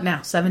like, what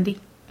now, 70?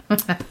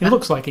 He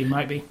looks like he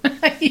might be.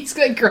 He's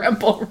like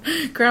Grandpa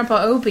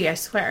Opie, I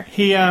swear.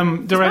 He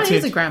directed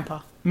he's a grandpa.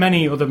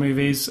 Many other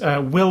movies.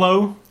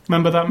 Willow,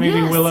 remember that movie,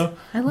 yes, Willow?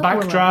 I love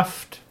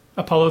Backdraft,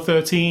 Willow. Apollo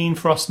 13,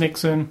 Frost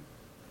Nixon.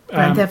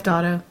 Grand Theft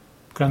Auto.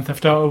 Grand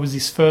Theft Auto was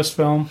his first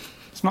film.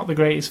 It's not the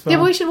greatest film. Yeah,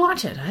 but we should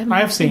watch it. I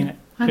have seen it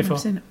before. I've never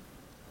seen it.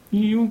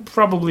 You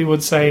probably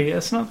would say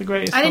it's not the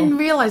greatest film. I didn't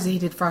realize that he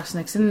did Frost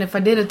Nixon, and if I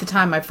did at the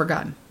time, I've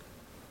forgotten.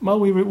 Well,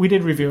 we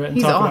did review it and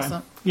He's talk awesome.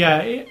 about it.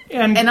 Yeah,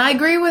 and I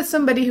agree with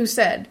somebody who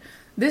said,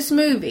 this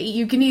movie,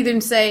 you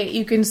can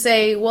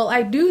say, well,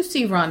 I do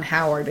see Ron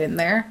Howard in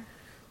there,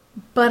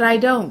 but I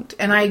don't.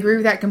 And I agree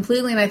with that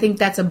completely, and I think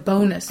that's a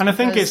bonus. And I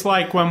think it's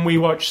like when we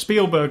watch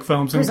Spielberg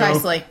films and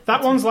go,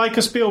 that one's like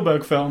a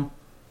Spielberg film,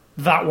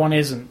 that one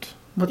isn't.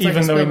 What's even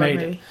like though he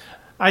made it.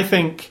 I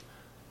think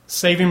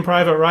Saving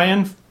Private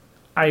Ryan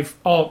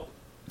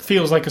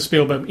feels like a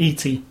Spielberg,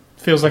 E.T.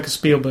 feels like a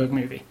Spielberg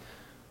movie.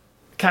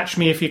 Catch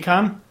Me If You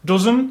Can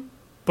doesn't,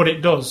 but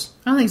it does.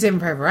 I don't think Saving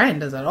Private Ryan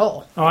does at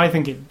all. Oh, I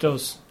think it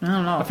does. I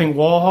don't know. I think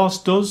Warhorse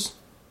does,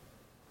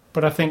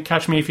 but I think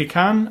Catch Me If You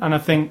Can, and I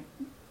think,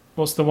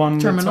 what's the one?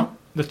 Terminal.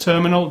 The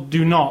Terminal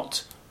do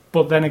not,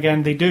 but then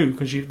again they do,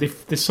 because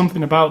there's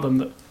something about them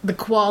that... The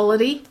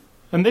quality.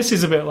 And this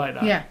is a bit like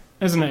that. Yeah.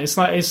 Isn't it?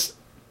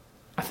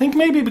 I think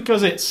maybe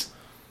because it's,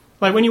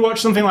 like when you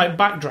watch something like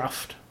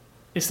Backdraft,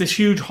 it's this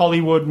huge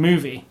Hollywood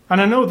movie,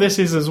 and I know this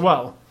is as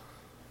well,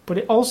 but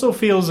it also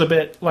feels a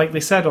bit, like they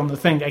said on the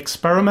thing,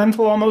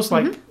 experimental almost,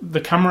 like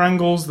the camera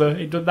angles,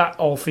 that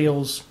all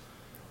feels...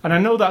 And I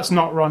know that's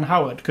not Ron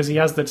Howard, because he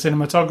has the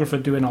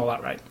cinematographer doing all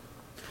that, right?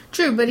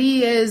 True, but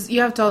he is...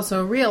 You have to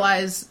also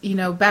realize,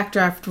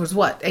 Backdraft was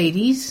what,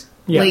 80s?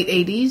 Yeah. Late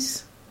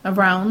 80s?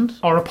 around.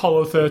 Or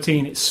Apollo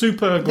 13. It's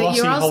super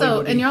glossy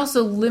Hollywood. And you're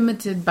also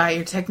limited by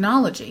your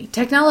technology.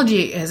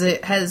 Technology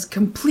has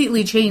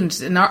completely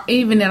changed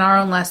even in our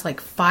own last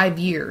 5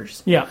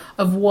 years. Yeah.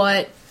 Of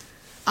what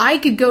I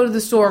could go to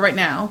the store right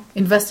now,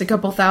 invest a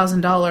couple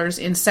 $1,000s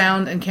in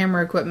sound and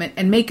camera equipment,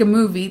 and make a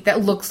movie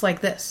that looks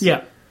like this.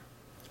 Yeah.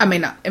 It may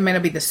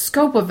not be the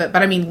scope of it,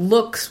 but I mean,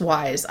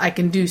 looks-wise, I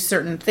can do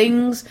certain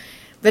things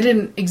that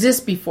didn't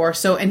exist before.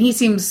 So, and he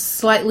seems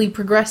slightly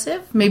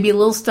progressive, maybe a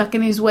little stuck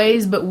in his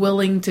ways, but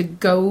willing to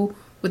go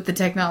with the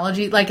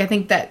technology. I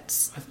think that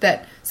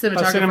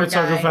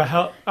cinematographer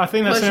guy. I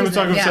think that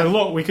cinematographer said,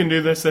 look, we can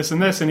do this, this,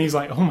 and this. And he's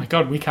like, oh my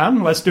God, we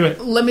can? Let's do it.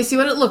 Let me see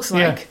what it looks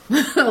like.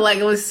 Yeah.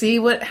 Let's see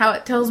how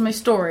it tells my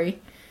story.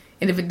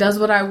 And if it does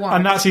what I want.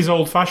 And that's his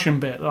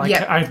old-fashioned bit.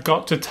 I've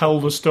got to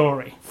tell the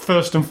story,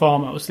 first and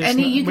foremost.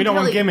 We don't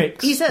want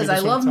gimmicks. He says, I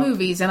love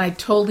movies, and I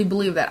totally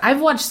believe that. I've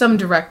watched some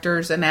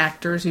directors and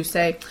actors who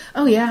say,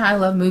 oh yeah, I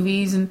love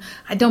movies, and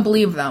I don't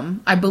believe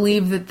them. I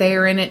believe that they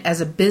are in it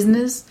as a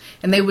business,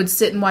 and they would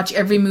sit and watch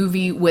every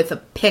movie with a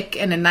pick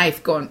and a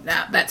knife going,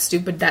 nah, that's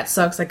stupid, that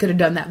sucks, I could have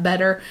done that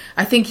better.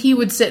 I think he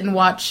would sit and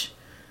watch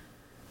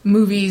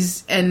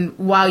movies, and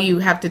while you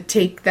have to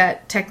take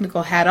that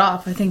technical hat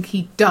off, I think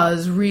he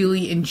does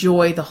really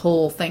enjoy the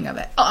whole thing of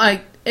it.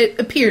 It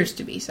appears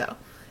to be so,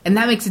 and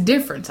that makes a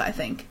difference, I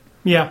think.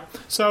 Yeah.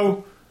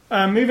 So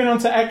moving on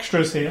to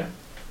extras here,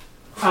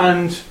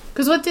 and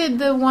because what did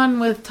the one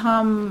with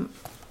Tom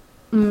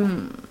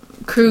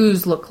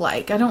Cruise look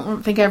like? I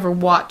don't think I ever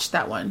watched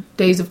that one.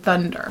 Days of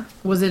Thunder.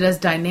 Was it as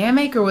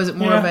dynamic, or was it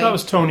more of a? That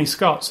was Tony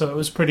Scott, so it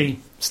was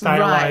pretty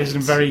stylized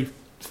and very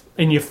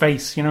in your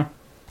face, you know.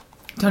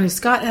 Tony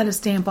Scott had a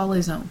stamp all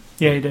his own.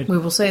 Yeah, he did. We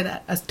will say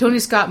that. A Tony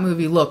Scott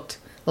movie looked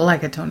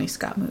like a Tony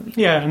Scott movie.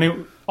 Yeah, and it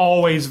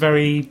always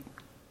very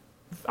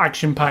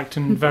action-packed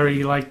and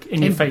very,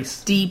 in your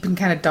face. Deep and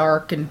kind of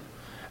dark.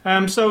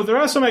 And so there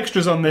are some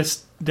extras on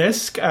this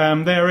disc.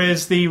 There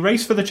is the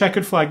Race for the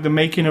Checkered Flag, the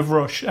making of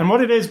Rush. And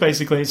what it is,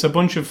 basically, it's a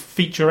bunch of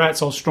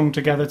featurettes all strung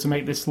together to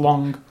make this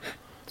long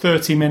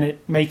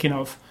 30-minute making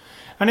of.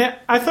 And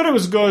I thought it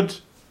was good.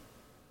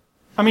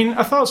 I mean,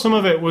 I thought some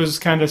of it was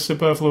kind of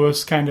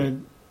superfluous, kind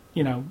of,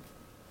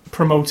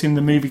 promoting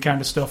the movie kind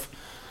of stuff.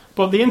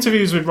 But the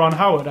interviews with Ron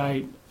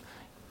Howard,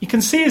 you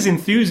can see his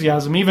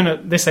enthusiasm, even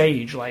at this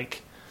age.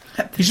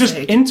 He's just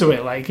into it.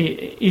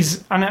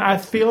 And I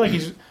feel like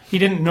he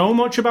didn't know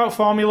much about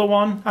Formula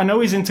One. I know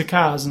he's into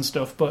cars and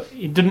stuff, but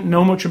he didn't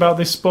know much about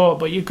this sport.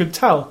 But you could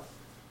tell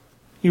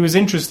he was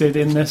interested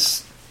in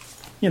this,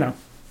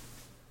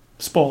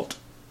 sport.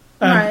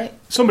 Right.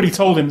 Somebody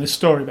told him this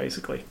story,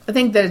 basically. I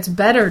think that it's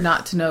better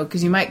not to know,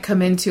 because you might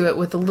come into it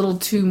with a little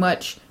too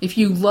much. If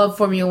you love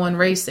Formula One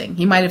racing,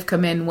 he might have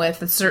come in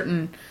with a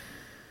certain,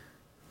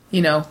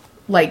 a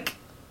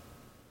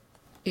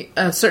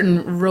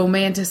certain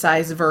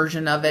romanticized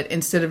version of it,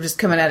 instead of just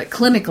coming at it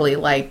clinically,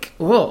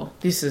 whoa,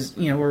 this is,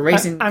 we're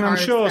racing and I'm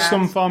sure fast.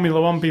 Some Formula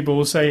One people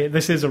will say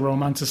this is a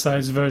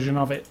romanticized version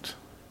of it.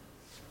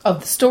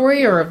 Of the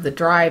story or of the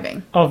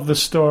driving? Of the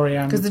story.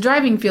 Because the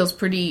driving feels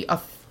pretty...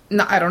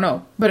 I don't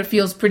know, but it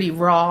feels pretty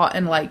raw,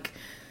 and I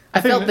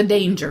felt the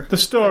danger. The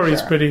story is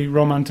pretty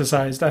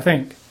romanticized, I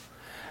think.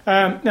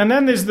 And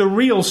then there's the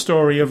real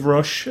story of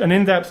Rush, an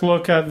in-depth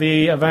look at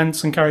the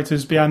events and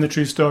characters behind the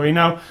true story.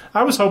 Now,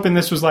 I was hoping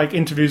this was like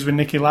interviews with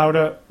Niki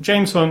Lauda.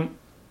 James Hunt,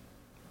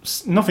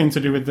 nothing to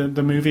do with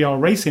the movie or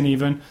racing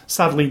even,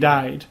 sadly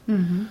died.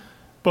 Mm-hmm.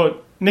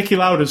 But Niki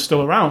Lauda's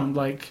still around.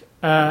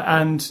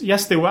 And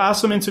yes, there are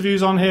some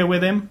interviews on here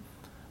with him.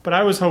 But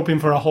I was hoping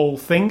for a whole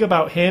thing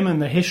about him and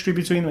the history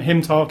between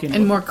him talking.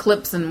 And more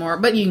clips and more.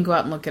 But you can go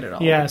out and look at it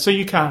all. Yeah, so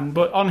you can.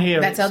 But on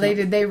here... That's how they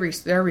did their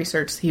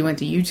research. He went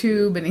to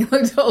YouTube and he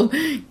looked at old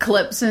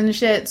clips and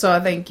shit. So I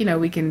think,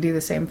 we can do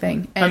the same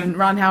thing. And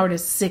Ron Howard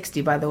is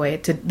 60, by the way.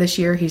 This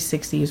year he's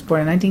 60. He was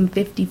born in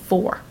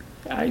 1954.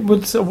 I would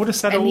have said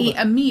older. And he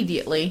older.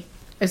 Immediately,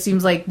 it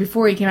seems like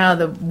before he came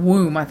out of the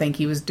womb, I think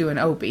he was doing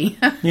Opie.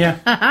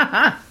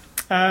 Yeah.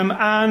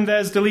 And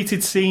there's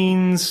deleted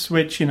scenes,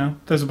 which,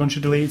 there's a bunch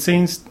of deleted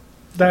scenes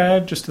there,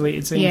 just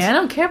deleted scenes. Yeah, I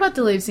don't care about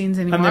deleted scenes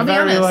anymore, and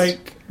they're honest.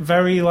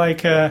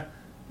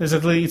 There's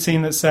a deleted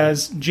scene that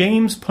says,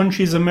 James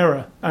punches a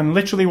mirror. And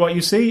literally what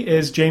you see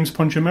is James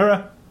punch a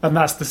mirror, and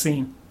that's the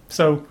scene.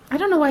 So I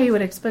don't know why you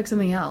would expect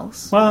something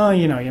else. Well,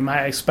 you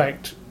might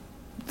expect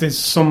there's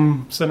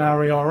some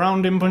scenario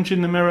around him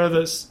punching the mirror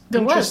that's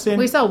interesting.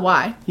 We saw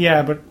why.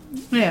 Yeah, but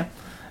yeah,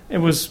 it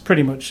was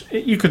pretty much...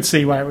 You could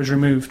see why it was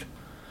removed.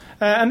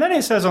 And then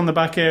it says on the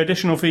back here,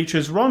 additional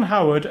features, Ron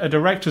Howard, a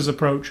director's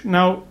approach.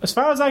 Now, as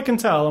far as I can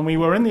tell, and we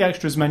were in the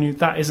extras menu,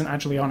 that isn't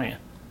actually on here.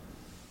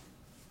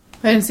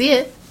 I didn't see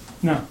it.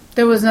 No.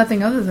 There was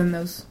nothing other than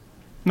those.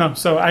 No,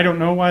 so I don't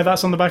know why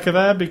that's on the back of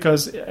there,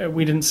 because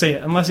we didn't see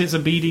it. Unless it's a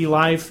BD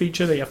Live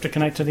feature that you have to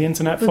connect to the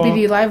internet for.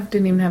 BD Live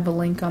didn't even have a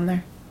link on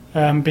there.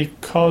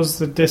 Because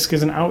the disc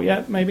isn't out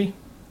yet, maybe?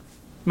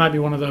 Might be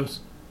one of those.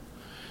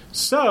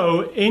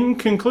 So, in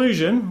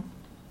conclusion,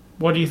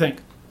 what do you think?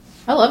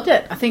 I loved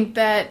it. I think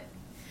that...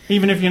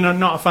 Even if you're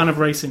not a fan of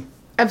racing?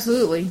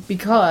 Absolutely,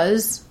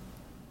 because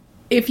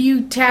if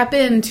you tap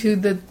into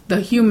the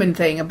human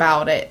thing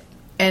about it,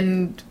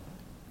 and,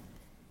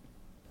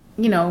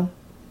 you know,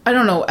 I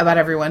don't know about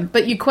everyone,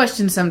 but you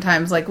question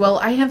sometimes, like, well,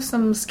 I have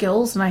some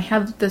skills and I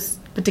have this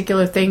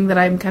particular thing that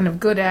I'm kind of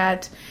good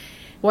at.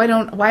 Why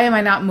am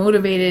I not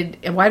motivated?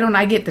 And why don't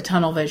I get the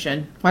tunnel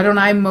vision? Why don't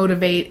I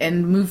motivate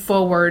and move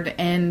forward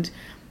and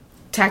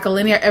tackle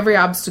every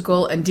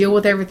obstacle and deal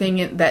with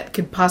everything that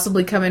could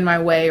possibly come in my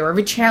way, or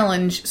every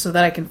challenge, so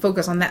that I can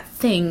focus on that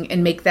thing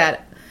and make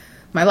that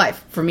my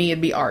life? For me,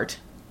 it'd be art.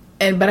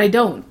 But I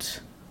don't,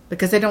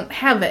 because I don't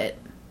have it.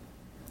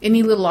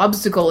 Any little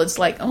obstacle, it's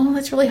like, oh,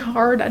 that's really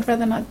hard. I'd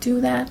rather not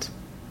do that.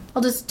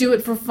 I'll just do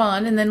it for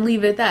fun and then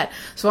leave it at that.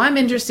 So I'm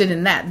interested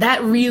in that.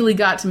 That really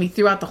got to me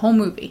throughout the whole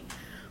movie.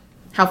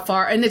 How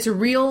far, and it's a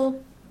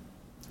real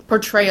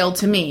portrayal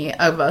to me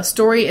of a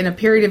story in a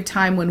period of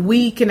time when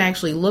we can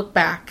actually look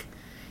back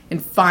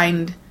and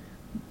find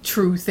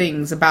true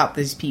things about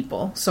these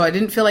people. So I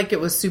didn't feel like it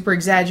was super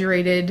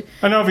exaggerated.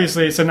 And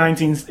obviously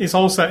it's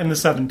all set in the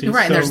 70s.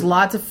 Right, so. and there's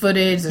lots of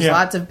footage, there's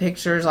lots of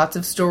pictures, lots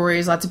of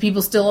stories, lots of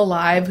people still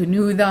alive who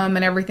knew them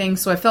and everything.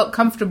 So I felt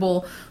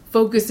comfortable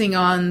focusing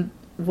on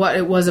what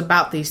it was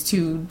about these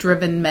two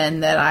driven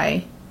men that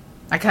I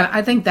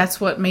think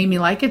that's what made me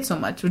like it so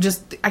much.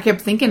 I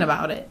kept thinking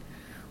about it.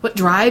 What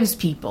drives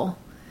people?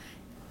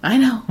 I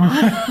know.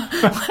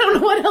 I don't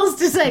know what else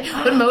to say.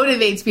 What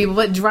motivates people?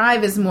 What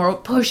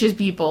what pushes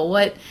people?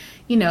 What,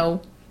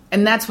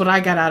 and that's what I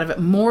got out of it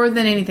more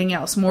than anything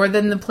else. More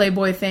than the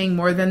Playboy thing,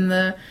 more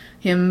than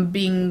him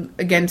being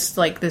against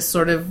like this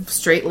sort of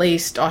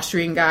straight-laced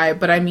Austrian guy.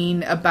 But I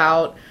mean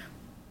about,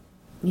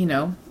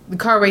 the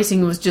car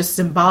racing was just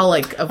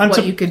symbolic of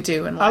what you could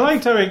do in life. I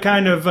liked how it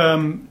kind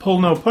of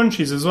pulled no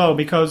punches as well,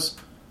 because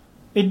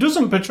it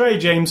doesn't portray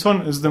James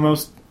Hunt as the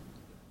most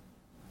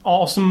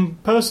awesome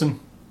person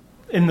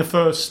in the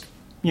first,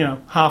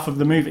 half of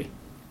the movie.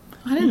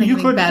 I didn't think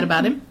anything bad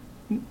about him.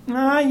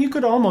 Nah, you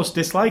could almost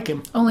dislike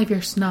him. Only if you're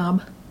a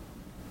snob.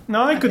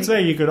 No, I could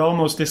say you could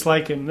almost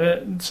dislike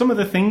him. Some of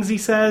the things he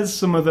says,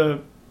 some of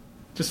the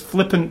just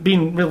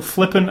being real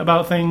flippant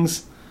about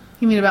things.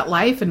 You mean about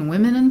life and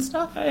women and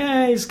stuff?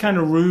 Yeah, he's kind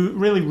of rude,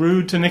 really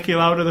rude to Niki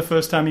Lauda the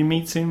first time he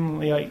meets him.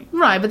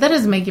 Right, but that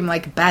doesn't make him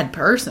like a bad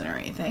person or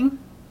anything.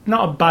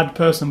 Not a bad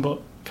person,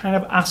 but kind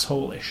of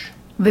asshole-ish.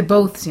 They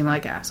both seem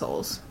like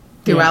assholes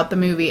throughout the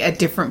movie at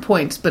different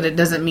points, but it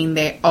doesn't mean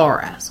they are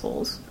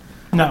assholes.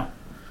 No.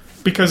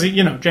 Because,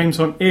 James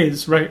Hunt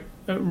is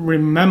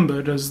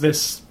remembered as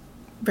this...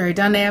 Very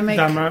dynamic,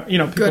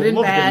 people good and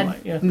loved bad.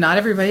 him. Not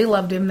everybody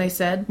loved him, they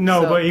said.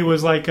 No, but he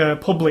was like a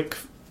public...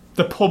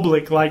 The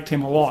public liked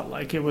him a lot.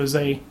 Like, it was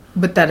a...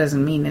 But that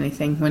doesn't mean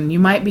anything. When you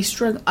might be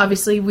struggling...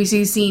 Obviously, we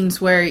see scenes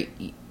where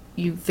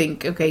you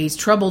think, okay, he's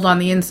troubled on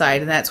the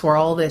inside, and that's where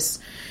all this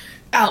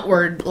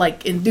outward,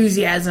 like,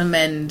 enthusiasm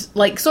and,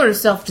 like, sort of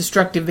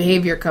self-destructive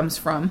behavior comes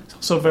from. He's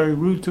also very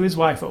rude to his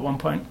wife at one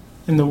point.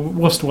 In the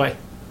worst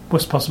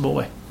possible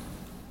way.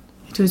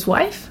 To his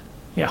wife?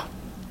 Yeah.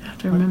 I have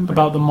to remember.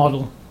 About the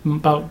model.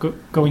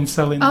 About going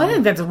selling. Oh, I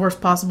think that's the worst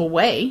possible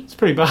way. It's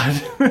pretty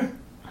bad.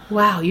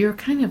 Wow, you're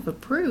kind of a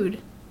prude.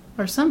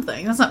 Or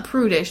something. That's not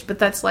prudish, but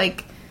that's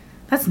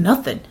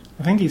nothing.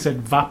 I think he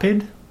said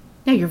vapid.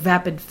 Yeah, your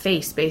vapid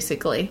face,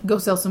 basically. Go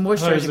sell some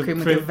moisturizer cream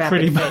with your vapid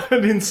pretty face.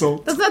 Bad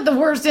insult. That's not the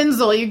worst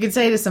insult you could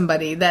say to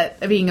somebody. That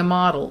being a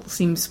model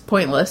seems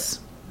pointless.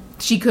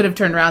 She could have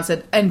turned around and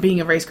said, and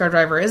being a race car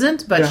driver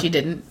isn't, but she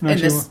didn't in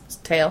this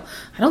tale.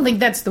 I don't think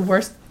that's the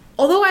worst.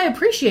 Although I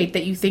appreciate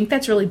that you think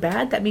that's really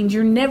bad, that means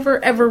you're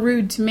never ever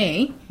rude to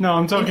me. No,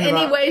 I'm talking in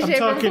any way,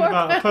 shape, or form.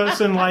 About a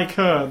person like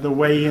her. The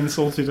way he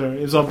insulted her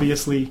is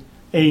obviously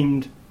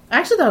aimed.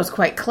 Actually, that was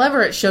quite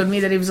clever. It showed me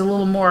that he was a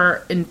little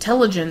more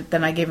intelligent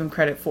than I gave him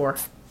credit for.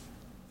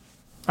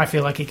 I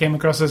feel like he came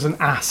across as an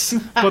ass.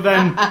 But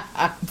then,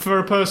 for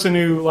a person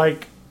who,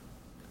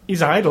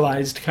 he's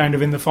idolized kind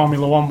of in the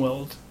Formula One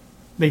world,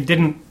 they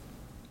didn't,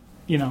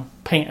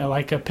 paint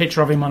a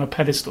picture of him on a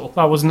pedestal.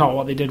 That was not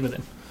what they did with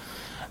him.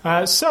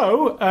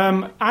 So,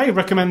 I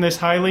recommend this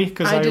highly,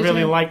 because I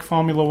really like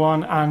Formula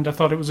One, and I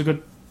thought it was a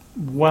good,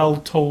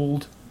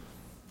 well-told...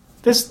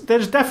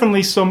 There's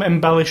definitely some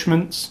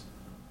embellishments.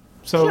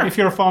 So if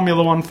you're a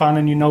Formula One fan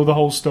and you know the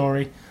whole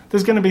story,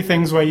 there's going to be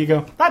things where you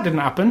go, that didn't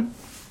happen.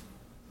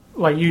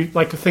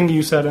 Like a thing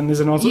you said, and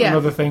there's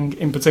another thing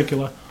in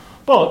particular.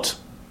 But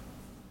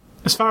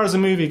as far as the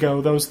movie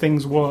go, those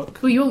things work.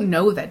 Well, you won't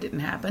know that didn't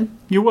happen.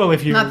 You will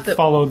if you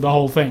followed the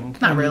whole thing.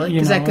 Not really,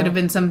 because that could have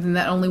been something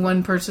that only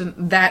told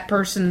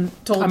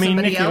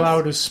somebody else. Niki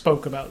Lauda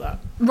spoke about that.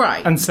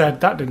 Right. And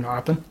said that didn't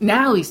happen.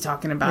 Now he's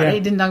talking about it. He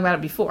didn't talk about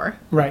it before.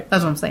 Right.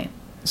 That's what I'm saying.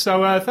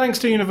 So thanks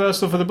to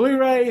Universal for the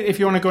Blu-ray. If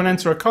you want to go and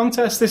enter a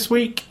contest this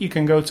week, you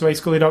can go to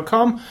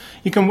ascully.com.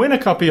 You can win a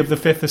copy of The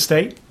Fifth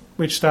Estate,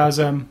 which stars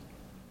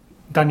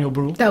Daniel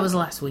Bruhl. That was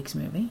last week's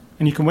movie.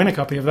 And you can win a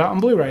copy of that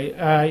on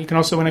Blu-ray. You can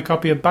also win a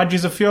copy of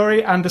Badges of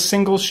Fury and A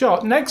Single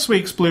Shot. Next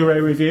week's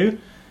Blu-ray review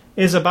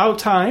is About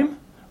Time,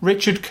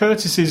 Richard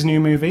Curtis's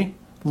new movie,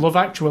 Love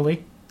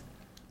Actually.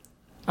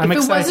 I'm if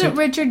excited. it wasn't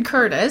Richard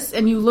Curtis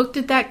and you looked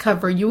at that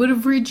cover, you would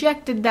have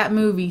rejected that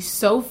movie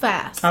so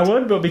fast. I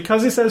would, but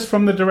because it says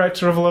from the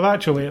director of Love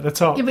Actually at the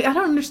top. Yeah, but I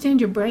don't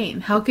understand your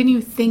brain. How can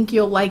you think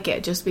you'll like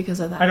it just because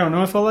of that? I don't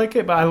know if I like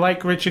it, but I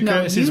like Richard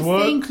Curtis's work.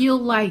 You think you'll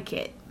like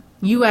it.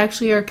 You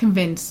actually are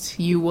convinced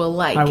you will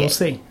like it. I will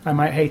see. I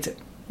might hate it.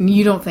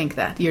 You don't think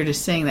that. You're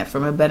just saying that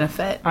from a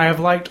benefit. I have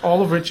liked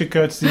all of Richard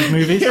Curtis's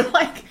movies. You're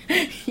like,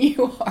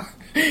 you are.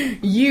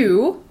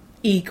 You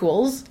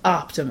equals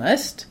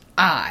optimist.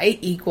 I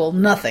equal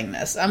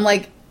nothingness. I'm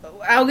like,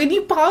 how can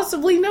you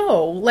possibly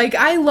know? Like,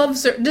 I love...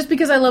 Just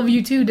because I love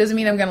U2 doesn't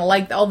mean I'm going to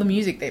like all the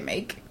music they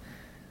make.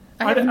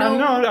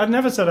 I've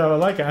never said I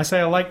like it. I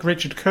say I like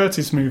Richard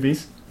Curtis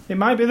movies. It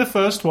might be the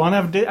first one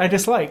I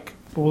dislike,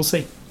 but we'll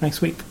see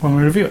next week when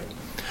we review it.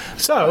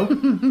 So...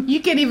 You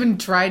can't even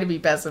try to be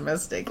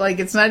pessimistic. Like,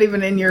 it's not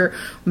even in your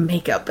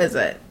makeup, is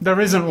it? There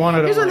isn't one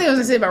at all. Here's one thing I was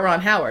going to say about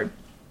Ron Howard.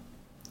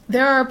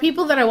 There are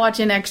people that I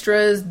watch in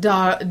extras,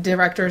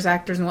 directors,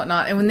 actors, and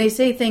whatnot, and when they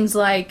say things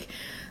like,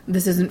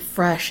 this isn't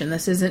fresh and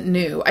this isn't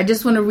new, I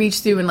just want to reach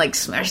through and, like,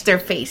 smash their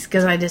face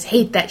because I just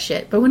hate that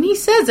shit. But when he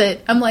says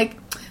it, I'm like,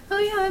 oh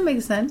yeah, that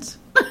makes sense.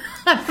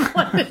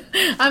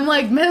 I'm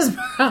like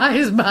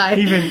mesmerized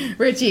by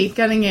Richie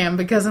Cunningham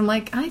because I'm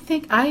like, I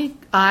think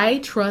I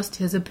trust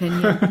his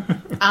opinion.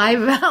 I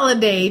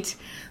validate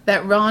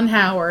that Ron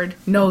Howard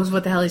knows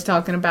what the hell he's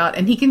talking about,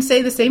 and he can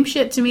say the same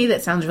shit to me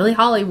that sounds really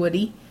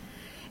Hollywoody.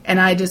 And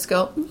I just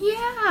go, yeah,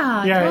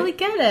 I totally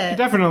get it.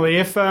 Definitely.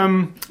 If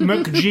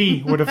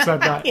McG would have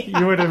said that,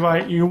 you would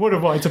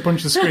have wanted to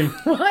punch the screen.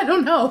 Well, I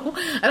don't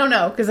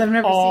know, because I've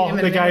never seen him.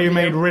 Or the guy who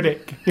made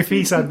Riddick, if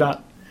he said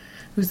that.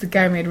 Who's the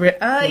guy who made Riddick?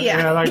 Yeah.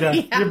 Yeah, that guy.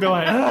 Yeah. You'd be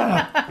like,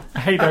 I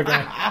hate that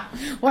guy.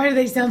 Why do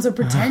they sound so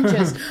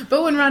pretentious?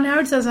 But when Ron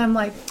Howard says, I'm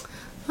like,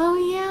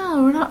 oh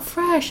yeah, we're not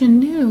fresh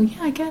and new.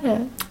 Yeah, I get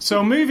it.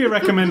 So movie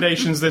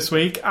recommendations this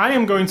week. I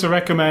am going to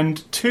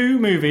recommend two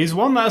movies,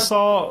 one that I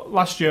saw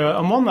last year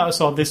and one that I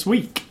saw this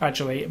week,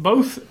 actually,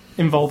 both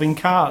involving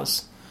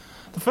cars.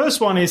 The first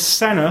one is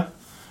Senna,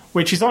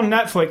 which is on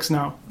Netflix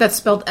now. That's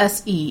spelled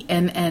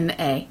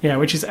Senna. Yeah,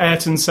 which is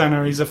Ayrton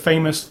Senna. He's a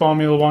famous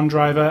Formula One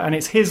driver, and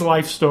it's his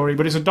life story,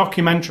 but it's a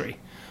documentary.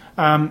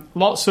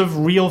 Lots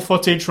of real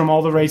footage from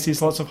all the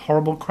races, lots of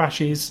horrible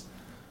crashes.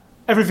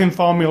 Everything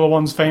Formula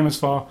One's famous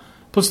for,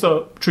 plus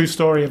the true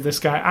story of this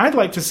guy. I'd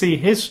like to see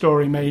his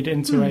story made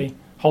into a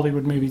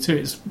Hollywood movie too.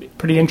 It's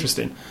pretty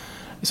interesting.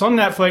 It's on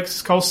Netflix.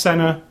 It's called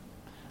Senna.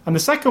 And the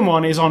second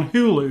one is on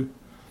Hulu.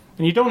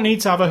 And you don't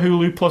need to have a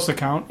Hulu Plus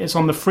account. It's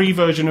on the free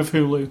version of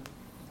Hulu.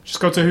 Just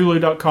go to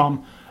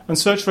hulu.com and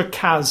search for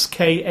Kaz,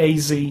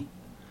 K-A-Z.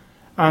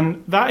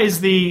 And that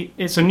is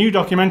it's a new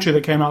documentary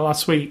that came out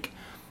last week.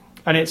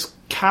 And it's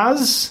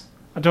Kaz.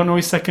 I don't know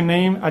his second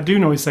name. I do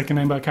know his second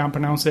name, but I can't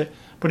pronounce it.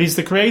 But he's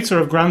the creator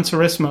of Gran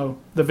Turismo,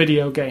 the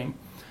video game.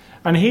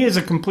 And he is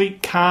a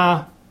complete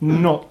car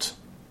nut.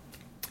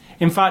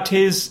 In fact,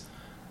 his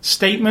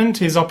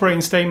operating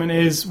statement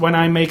is, when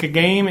I make a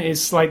game,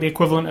 it's like the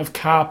equivalent of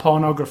car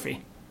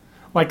pornography.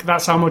 Like,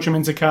 that's how much I'm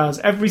into cars.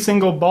 Every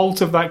single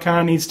bolt of that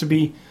car needs to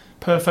be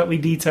perfectly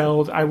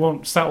detailed. I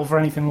won't settle for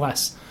anything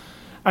less.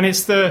 And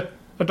it's a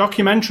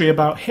documentary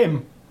about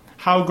him,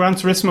 how Gran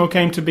Turismo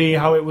came to be,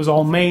 how it was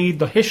all made,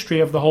 the history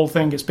of the whole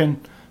thing. It's been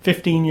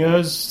 15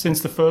 years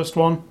since the first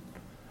one,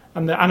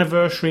 and the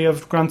anniversary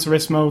of Gran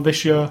Turismo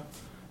this year.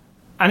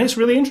 And it's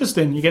really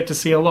interesting. You get to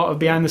see a lot of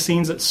behind the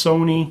scenes at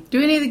Sony.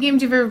 Do any of the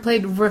games you've ever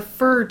played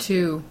refer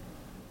to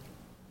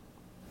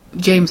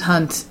James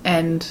Hunt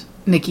and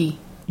Niki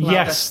Lauda?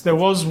 Yes, there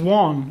was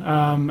one.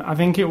 I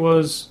think it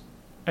was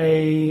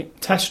a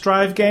test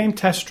drive game,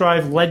 Test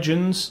Drive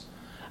Legends,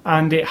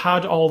 and it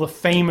had all the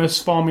famous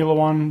Formula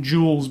One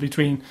duels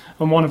between,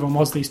 and one of them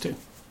was these two.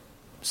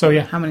 So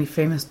yeah. How many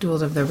famous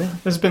duels have there been?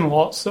 There's been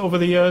lots over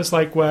the years,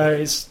 like where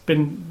it's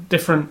been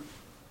different,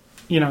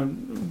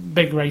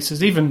 big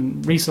races,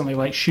 even recently,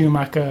 like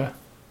Schumacher,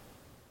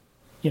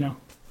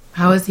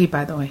 How is he,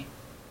 by the way?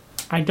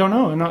 I don't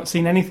know. I've not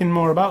seen anything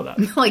more about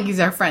that. Like, he's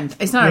our friend.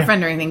 It's not our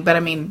friend or anything, but I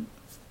mean...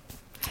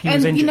 He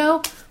was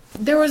injured.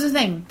 There was a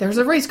thing. There's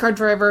a race car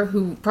driver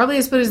who probably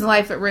has put his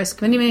life at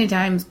risk many, many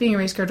times being a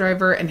race car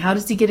driver, and how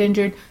does he get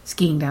injured?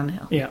 Skiing down the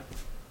hill. Yeah.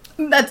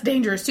 That's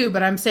dangerous too,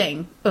 but I'm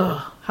saying,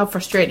 how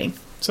frustrating.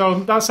 So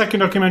that second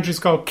documentary is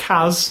called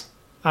Kaz,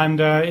 and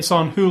it's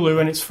on Hulu,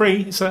 and it's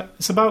free.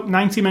 It's about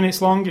 90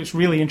 minutes long. It's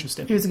really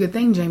interesting. It was a good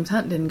thing James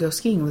Hunt didn't go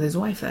skiing with his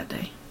wife that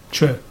day.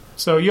 True.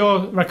 So your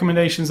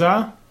recommendations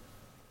are?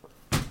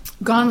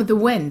 Gone with the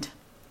Wind.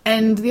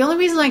 And the only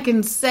reason I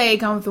can say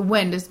Gone with the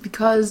Wind is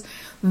because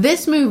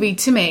this movie,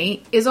 to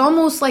me, is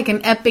almost like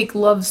an epic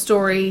love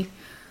story,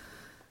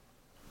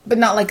 but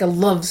not like a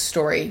love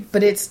story.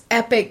 But it's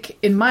epic,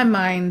 in my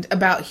mind,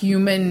 about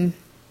human,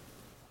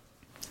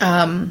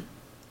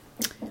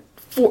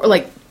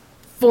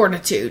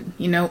 fortitude,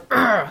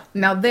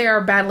 Now, they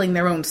are battling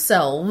their own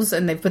selves,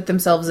 and they put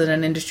themselves in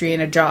an industry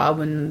and a job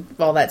and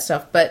all that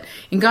stuff. But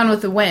in Gone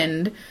with the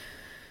Wind,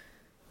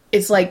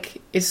 it's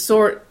like,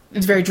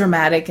 It's very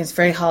dramatic. It's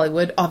very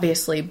Hollywood,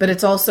 obviously, but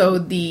it's also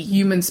the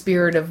human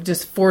spirit of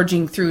just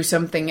forging through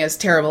something as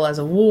terrible as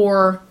a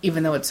war,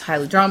 even though it's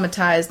highly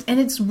dramatized. And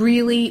it's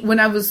really, when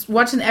I was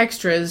watching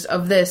extras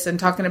of this and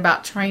talking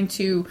about trying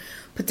to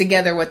put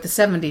together what the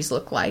 70s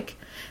looked like,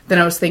 then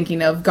I was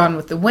thinking of Gone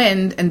with the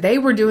Wind, and they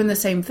were doing the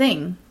same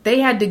thing. They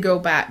had to go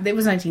back. It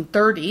was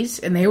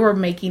 1930s, and they were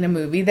making a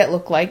movie that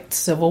looked like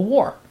Civil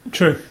War.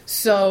 True.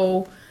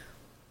 So,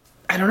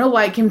 I don't know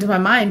why it came to my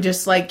mind,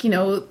 just like,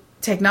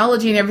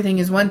 technology and everything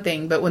is one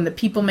thing, but when the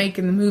people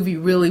making the movie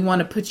really want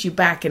to put you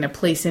back in a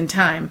place in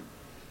time,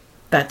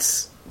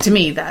 that's, to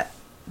me, that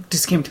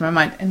just came to my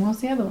mind. And what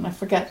was the other one? I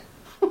forget.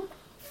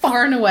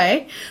 Far and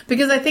Away.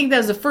 Because I think that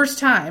was the first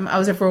time I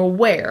was ever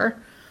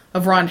aware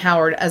of Ron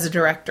Howard as a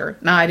director.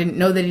 Now, I didn't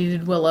know that he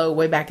did Willow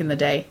way back in the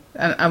day.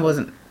 I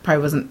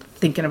probably wasn't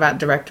thinking about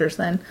directors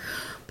then.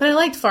 But I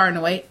liked Far and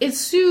Away. It's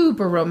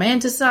super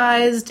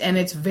romanticized, and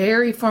it's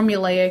very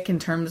formulaic in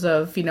terms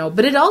of,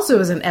 but it also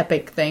is an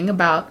epic thing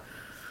about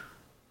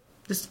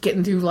just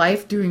getting through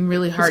life, doing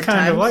really hard times.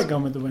 It's kind of like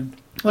Gone with the Wind.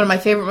 One of my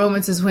favorite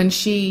moments is when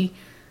she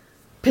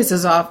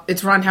pisses off,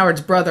 it's Ron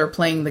Howard's brother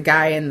playing the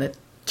guy in the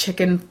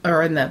chicken,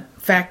 or in the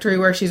factory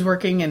where she's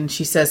working, and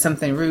she says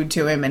something rude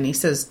to him, and he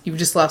says, "You've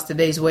just lost a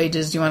day's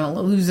wages, do you want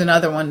to lose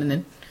another one?" And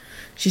then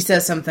she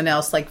says something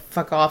else, like,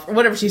 "fuck off," or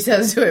whatever she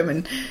says to him,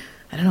 and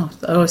I don't know,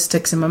 it always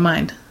sticks in my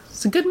mind.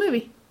 It's a good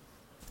movie.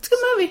 It's a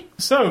good movie.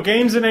 So,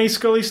 games and A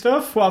Scully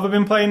stuff, what have I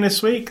been playing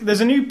this week?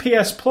 There's a new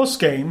PS Plus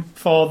game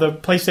for the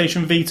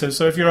PlayStation Vita,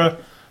 so if you're a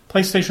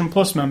PlayStation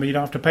Plus member, you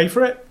don't have to pay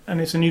for it,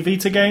 and it's a new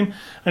Vita game,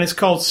 and it's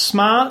called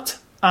Smart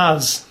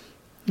As.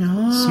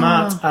 Oh.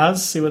 Smart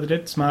As, see what they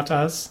did? Smart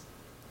As.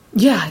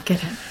 Yeah, I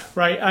get it.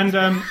 Right,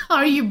 and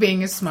Are you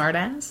being a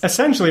smartass?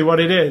 essentially what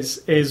it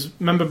is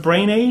remember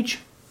Brain Age?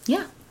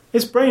 Yeah.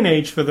 It's Brain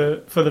Age for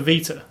the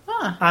Vita.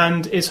 Ah.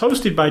 And it's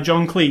hosted by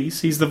John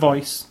Cleese, he's the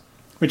voice,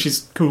 which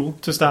is cool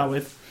to start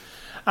with.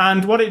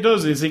 And what it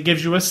does is it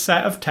gives you a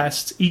set of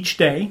tests each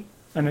day,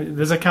 and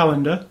there's a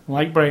calendar,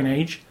 like Brain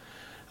Age,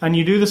 and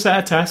you do the set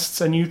of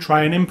tests and you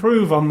try and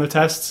improve on the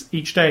tests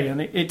each day. And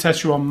it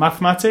tests you on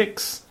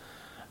mathematics,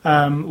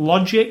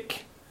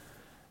 logic,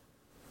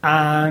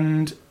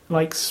 and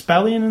like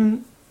spelling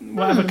and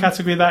whatever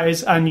category that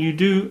is. And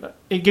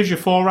it gives you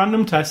 4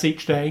 random tests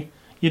each day.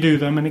 You do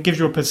them and it gives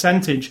you a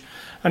percentage.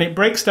 And it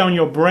breaks down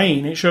your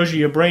brain. It shows you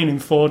your brain in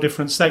 4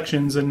 different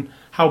sections and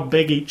how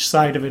big each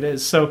side of it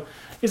is. So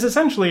it's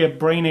essentially a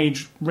Brain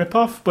Age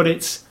ripoff, but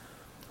it's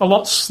a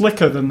lot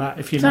slicker than that,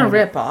 if you know. It's not a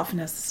rip-off,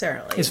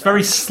 necessarily. It's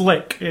very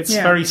slick. It's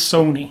very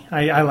Sony,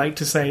 I like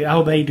to say,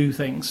 how they do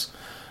things.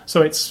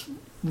 So it's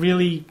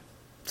really...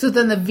 So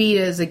then the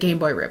Vita is a Game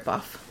Boy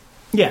rip-off.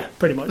 Yeah,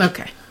 pretty much.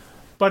 Okay.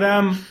 But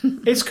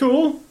it's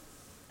cool.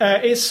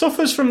 It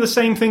suffers from the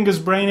same thing as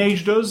Brain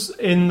Age does,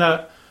 in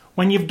that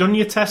when you've done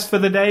your test for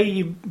the day,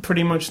 you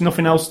pretty much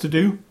nothing else to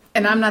do.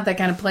 And I'm not that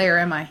kind of player,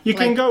 am I? You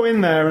can go in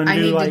there and I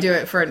do need like... to do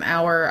it for an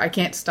hour. I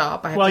can't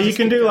stop. Well, you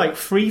can do like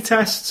free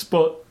tests,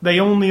 but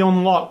they only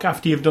unlock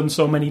after you've done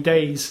so many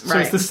days. So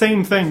Right. it's the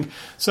same thing.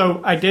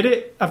 So I did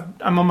it.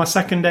 I'm on my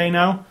 2nd day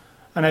now,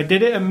 and I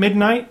did it at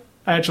midnight.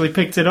 I actually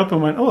picked it up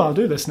and went, I'll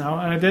do this now.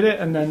 And I did it,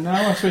 and then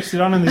now I switched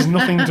it on, and there's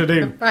nothing to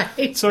do.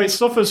 Right. So it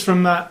suffers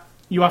from that.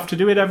 You have to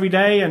do it every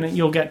day, and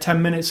you'll get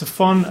 10 minutes of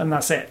fun, and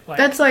that's it.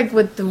 That's like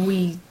with the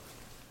Wii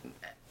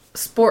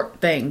Sport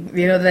thing,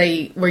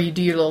 where you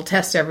do your little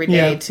test every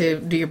day to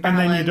do your balance.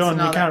 And then you're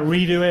done. You can't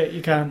redo it.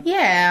 You can't.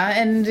 Yeah,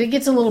 and it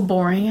gets a little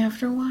boring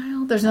after a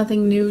while. There's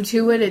nothing new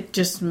to it. It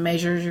just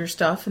measures your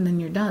stuff, and then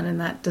you're done. And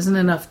that isn't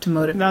enough to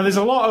motivate. Now, there's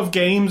a lot of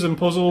games and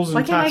puzzles and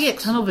Why can't tasks. I get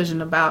tunnel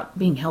vision about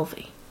being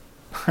healthy?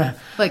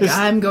 Like,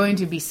 I'm going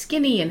to be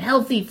skinny and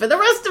healthy for the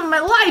rest of my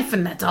life,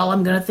 and that's all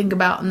I'm going to think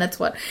about, and that's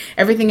what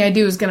everything I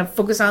do is going to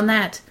focus on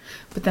that.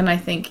 But then I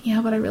think, yeah,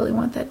 but I really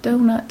want that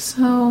donut,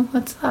 so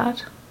what's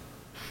that?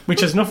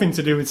 Which has nothing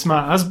to do with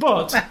Smart As,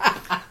 but it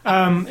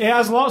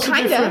has lots of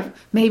different...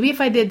 Maybe if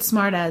I did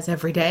Smart As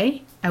every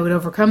day, I would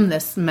overcome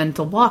this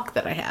mental block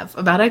that I have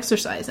about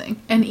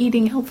exercising and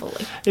eating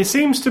healthfully. It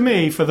seems to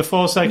me, for the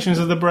 4 sections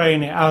of the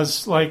brain, it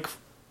has like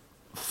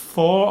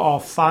 4 or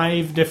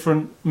 5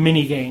 different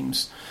mini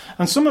games,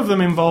 and some of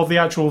them involve the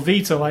actual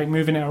Vita, like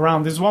moving it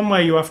around. There's one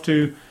where you have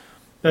to,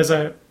 there's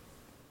a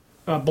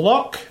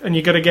block, and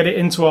you got to get it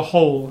into a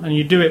hole, and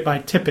you do it by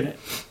tipping it,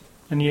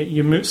 and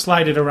you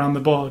slide it around the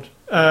board.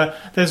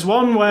 There's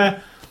one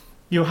where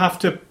you have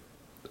to,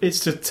 it's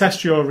to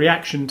test your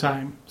reaction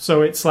time.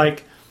 So it's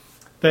like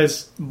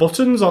there's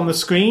buttons on the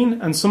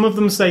screen, and some of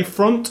them say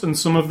front and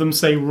some of them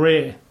say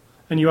rear,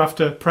 and you have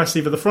to press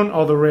either the front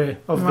or the rear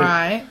of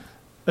Right.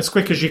 as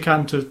quick as you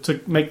can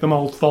to make them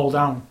all fall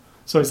down.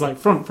 So it's like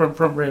front,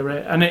 rear,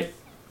 and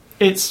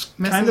it's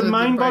Messes kind of with your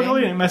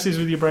mind-boggling. brain. It messes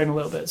with your brain a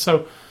little bit.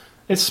 So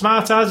it's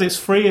Smart As, it's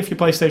free if you're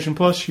PlayStation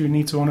Plus. You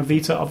need to own a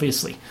Vita,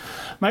 obviously.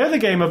 My other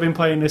game I've been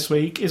playing this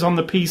week is on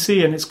the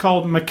PC, and it's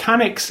called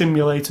Mechanic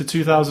Simulator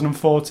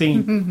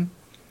 2014.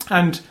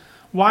 And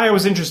why I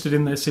was interested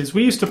in this is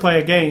we used to play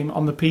a game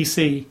on the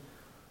PC.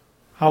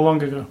 How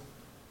long ago?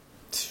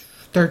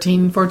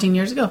 13, 14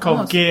 years ago. called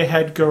Almost.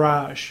 Gearhead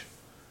Garage.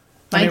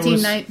 And it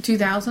was-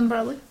 2000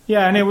 probably.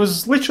 Yeah, and it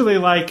was literally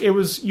like,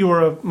 you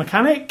were a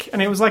mechanic,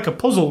 and it was like a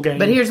puzzle game.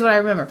 But here's what I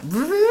remember.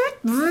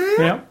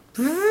 Yeah.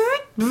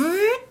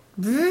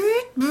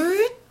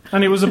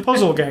 And it was a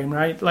puzzle game,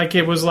 right? Like,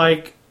 it was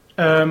like...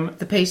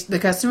 The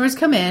customers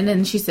come in,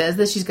 and she says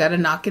that she's got a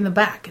knock in the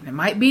back, and it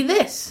might be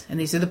this, and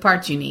these are the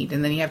parts you need,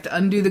 and then you have to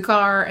undo the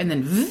car, and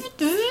then...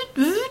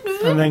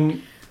 And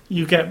then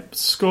you get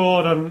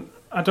scored on...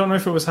 I don't know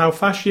if it was how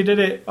fast you did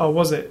it, or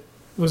was it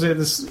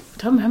this... I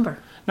don't remember.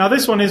 Now,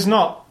 this one is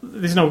not...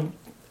 There's no...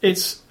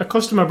 It's a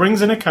customer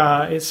brings in a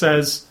car, it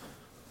says...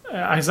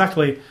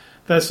 exactly,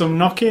 there's some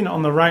knocking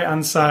on the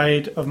right-hand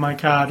side of my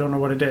car, I don't know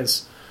what it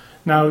is.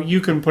 Now, you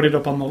can put it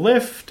up on the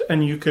lift,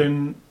 and you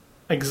can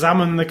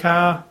examine the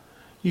car.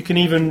 You can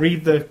even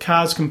read the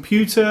car's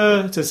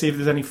computer to see if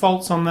there's any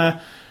faults on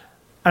there.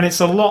 And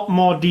it's a lot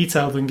more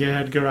detailed than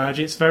Gearhead Garage.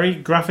 It's very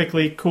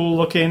graphically cool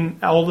looking.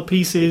 All the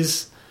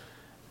pieces...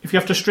 If you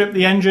have to strip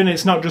the engine,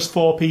 it's not just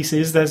 4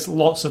 pieces. There's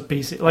lots of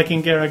pieces. Like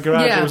in Gearhead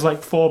Garage, Yeah. it was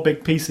like 4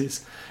 big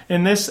pieces.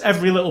 In this,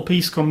 every little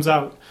piece comes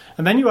out.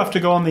 And then you have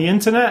to go on the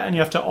internet and you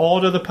have to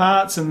order the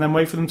parts and then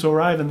wait for them to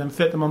arrive and then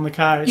fit them on the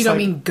car. It's You don't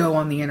like, mean go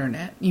on the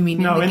internet. You mean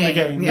no, in the in game.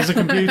 the game. Yeah. There's a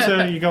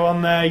computer, you go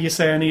on there, you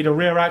say, I need a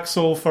rear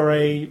axle for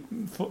a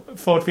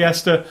Ford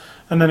Fiesta,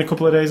 and then a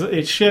couple of days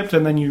it's shipped,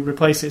 and then you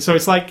replace it. So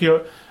it's like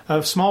you're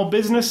a small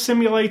business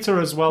simulator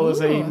as well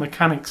as a Ooh.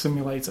 mechanic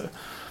simulator.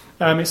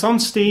 It's on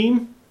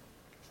Steam.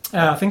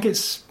 I think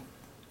it's...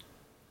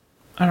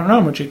 I don't know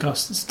how much it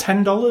costs. It's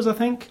 $10, I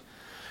think.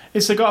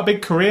 It's got a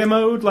big career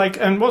mode,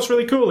 and what's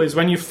really cool is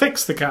when you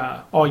fix the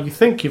car, or you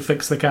think you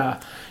fix the car,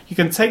 you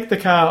can take the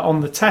car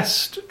on the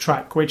test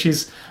track, which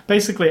is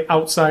basically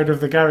outside of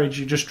the garage.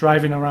 You're just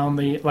driving around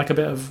like a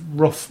bit of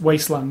rough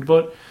wasteland,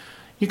 but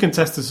you can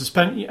test the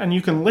suspension, and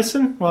you can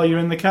listen while you're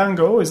in the car and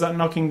go, is that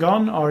knocking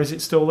gone, or is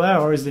it still there,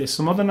 or is there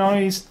some other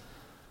noise?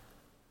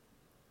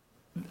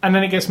 And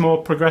then it gets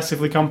more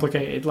progressively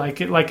complicated.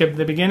 Like at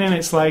the beginning,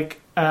 it's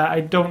like,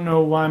 I don't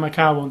know why my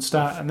car won't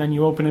start, and then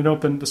you open it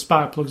up and the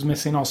spark plug's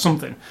missing or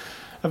something.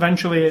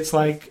 Eventually, it's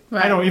like,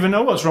 Right. I don't even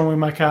know what's wrong with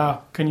my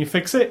car. Can you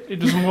fix it? It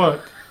doesn't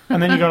work.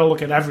 And then you got to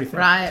look at everything.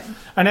 Right.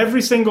 And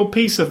every single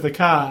piece of the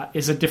car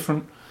is a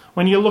different...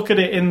 When you look at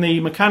it in the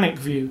mechanic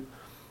view,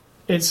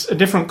 it's a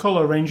different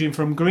colour, ranging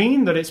from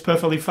green, that it's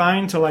perfectly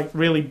fine, to like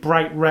really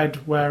bright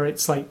red, where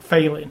it's like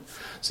failing.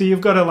 So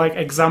you've got to like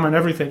examine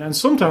everything, and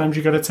sometimes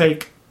you've got to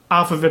take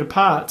half of it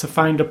apart to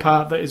find a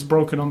part that is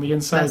broken on the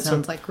inside. That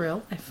sounds like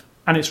real life.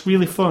 And it's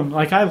really fun.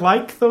 Like, I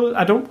like those.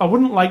 I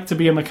wouldn't like to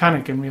be a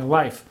mechanic in real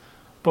life,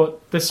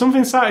 but there's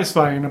something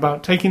satisfying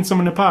about taking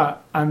something apart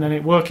and then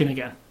it working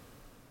again.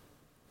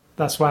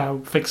 That's why I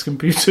fix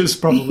computers,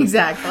 probably.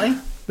 Exactly.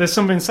 There's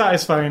something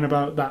satisfying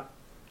about that.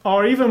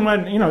 Or even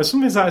when,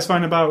 something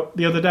satisfying about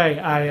the other day,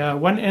 I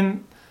went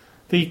in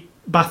the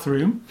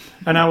bathroom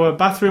and our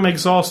bathroom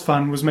exhaust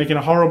fan was making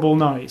a horrible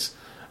noise.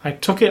 I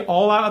took it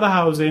all out of the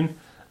housing,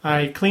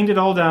 I cleaned it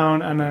all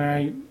down, and then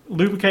I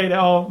lubricated it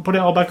all, put it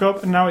all back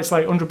up, and now it's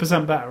like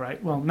 100% better,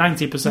 right? Well,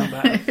 90%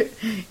 better.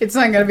 It's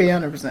not going to be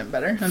 100%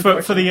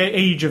 better. for the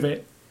age of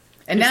it.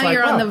 And it's now like,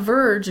 you're on wow. the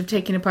verge of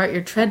taking apart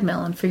your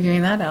treadmill and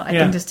figuring that out. I Yeah.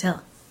 can just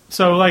tell.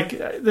 So,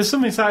 there's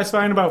something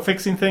satisfying about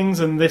fixing things,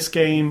 and this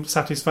game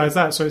satisfies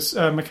that. So it's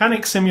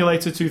Mechanic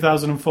Simulator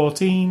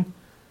 2014.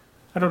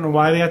 I don't know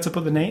why they had to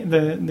put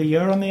the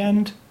year on the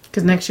end.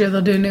 Because next year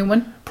they'll do a new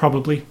one.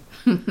 Probably.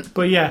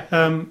 But yeah,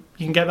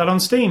 you can get that on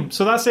Steam.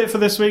 So that's it for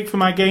this week for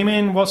my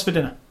gaming. What's for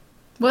dinner?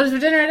 What is for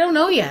dinner? I don't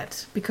know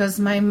yet. Because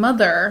my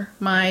mother,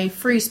 my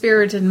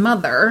free-spirited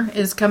mother,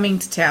 is coming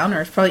to town,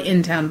 or is probably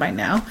in town by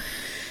now.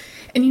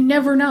 And you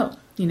never know.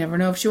 You never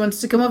know if she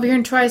wants to come over here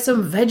and try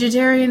some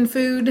vegetarian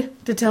food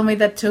to tell me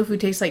that tofu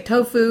tastes like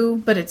tofu,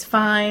 but it's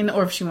fine,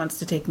 or if she wants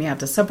to take me out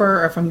to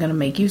supper, or if I'm going to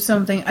make you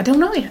something. I don't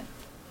know yet.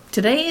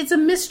 Today it's a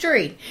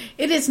mystery.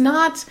 It is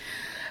not...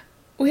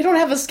 We don't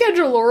have a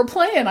schedule or a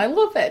plan. I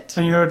love it.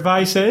 And your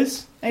advice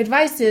is? My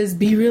advice is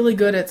be really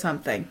good at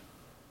something.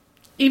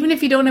 Even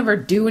if you don't ever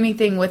do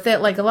anything with it,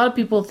 like a lot of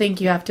people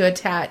think you have to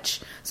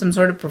attach some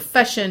sort of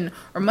profession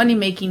or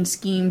money-making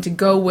scheme to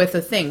go with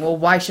a thing. Well,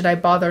 why should I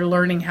bother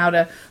learning how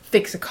to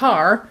fix a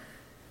car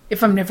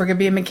if I'm never going to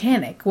be a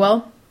mechanic?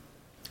 Well,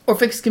 or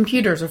fix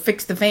computers or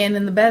fix the fan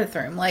in the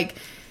bathroom. Like,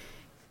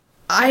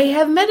 I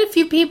have met a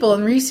few people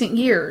in recent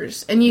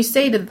years, and you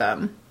say to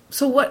them,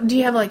 so what, do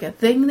you have like a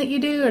thing that you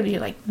do? Or do you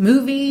like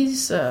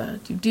movies? Do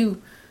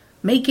you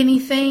make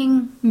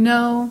anything?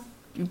 No.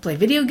 Do you play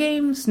video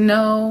games?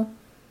 No.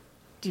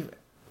 Do you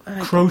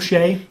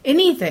Crochet?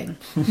 anything?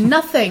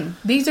 Nothing.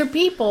 These are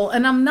people,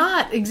 and I'm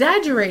not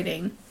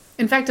exaggerating.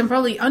 In fact, I'm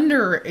probably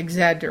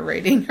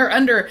under-exaggerating.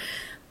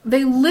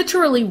 They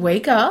literally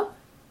wake up,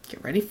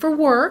 get ready for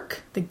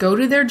work, they go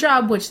to their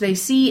job, which they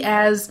see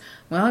as,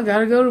 well, I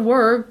gotta go to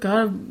work,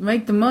 gotta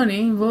make the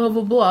money, blah,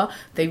 blah, blah.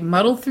 They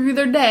muddle through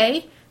their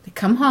day, they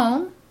come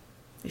home,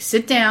 they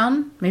sit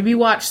down, maybe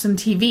watch some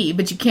TV,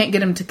 but you can't get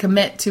them to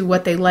commit to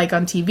what they like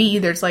on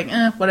TV. They're just like,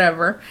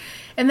 whatever.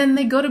 And then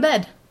they go to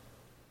bed.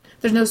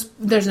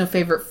 There's no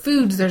favorite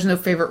foods. There's no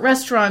favorite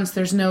restaurants.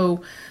 There's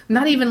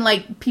not even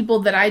like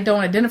people that I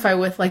don't identify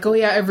with. Like, oh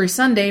yeah, every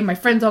Sunday my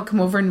friends all come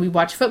over and we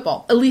watch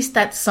football. At least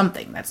that's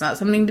something. That's not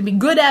something to be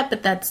good at,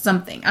 but that's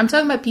something. I'm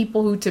talking about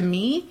people who, to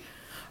me,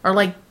 are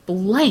like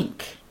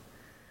blank.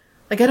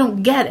 Like, I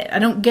don't get it. I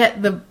don't get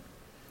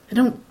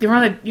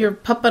you're a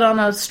puppet on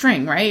a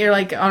string, right? You're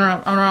like on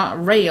a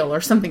rail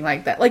or something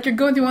like that. Like you're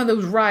going through one of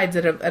those rides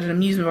at an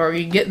amusement park where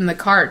you get in the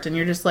cart and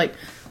you're just like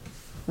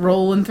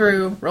rolling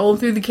through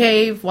the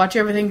cave, watch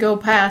everything go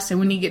past, and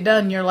when you get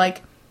done, you're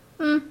like,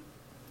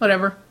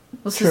 whatever.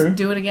 Let's just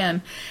do it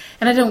again.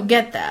 And I don't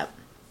get that.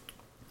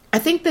 I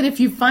think that if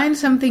you find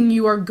something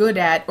you are good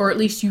at, or at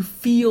least you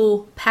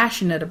feel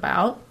passionate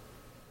about,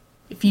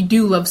 if you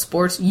do love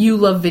sports, you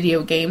love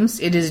video games,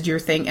 it is your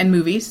thing, and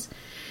movies,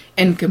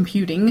 and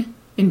computing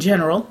in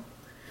general,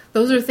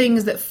 those are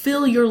things that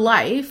fill your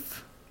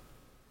life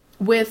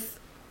with,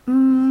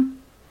 I'm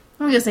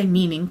going to say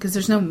meaning, because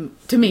there's no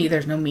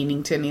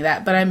meaning to any of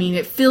that, but I mean,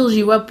 it fills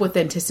you up with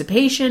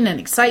anticipation and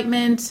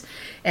excitement,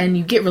 and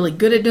you get really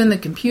good at doing the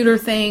computer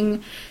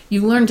thing.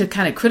 You learn to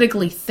kind of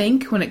critically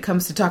think when it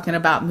comes to talking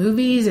about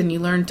movies, and you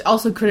learn to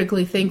also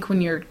critically think when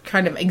you're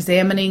kind of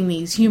examining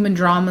these human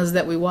dramas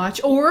that we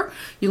watch, or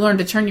you learn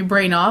to turn your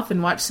brain off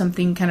and watch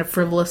something kind of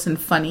frivolous and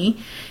funny,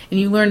 and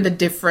you learn the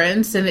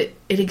difference, and it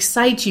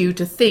excites you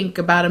to think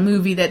about a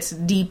movie that's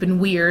deep and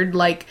weird,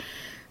 like,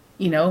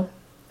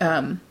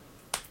 To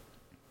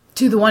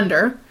the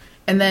Wonder,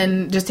 and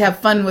then just have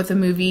fun with a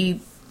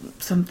movie,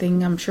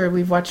 something I'm sure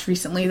we've watched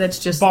recently that's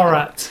just...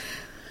 Borat.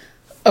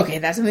 Okay,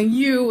 that's something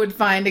you would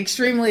find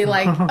extremely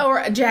or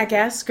a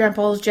Jackass,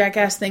 Grandpa's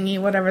Jackass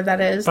thingy, whatever that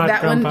is.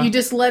 That Grandpa. One, you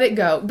just let it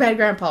go. Bad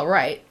Grandpa,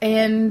 right.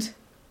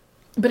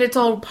 But it's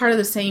all part of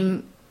the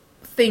same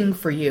thing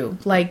for you.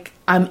 Like,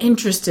 I'm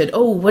interested.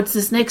 Oh, what's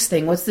this next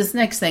thing? What's this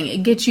next thing?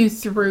 It gets you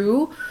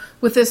through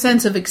with a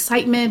sense of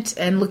excitement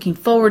and looking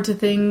forward to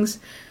things.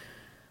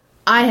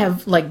 I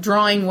have, like,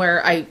 drawing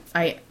where I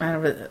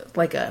have,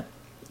 like, a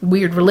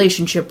weird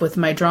relationship with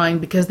my drawing,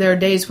 because there are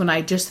days when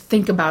I just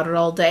think about it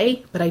all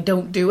day, but I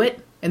don't do it.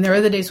 And there are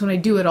other days when I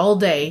do it all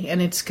day,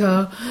 and it's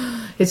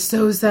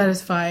so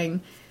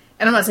satisfying.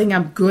 And I'm not saying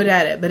I'm good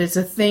at it, but it's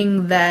a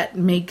thing that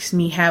makes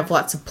me have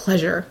lots of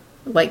pleasure.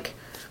 Like,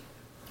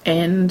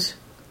 and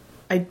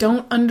I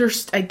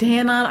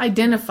cannot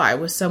identify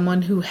with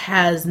someone who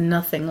has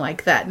nothing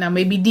like that. Now,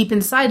 maybe deep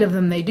inside of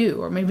them they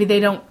do, or maybe they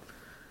don't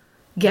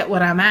get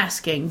what I'm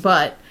asking,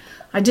 but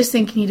I just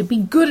think you need to be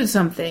good at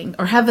something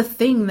or have a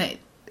thing that,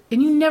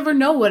 and you never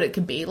know what it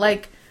could be.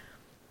 Like,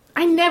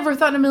 I never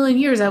thought in a million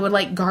years I would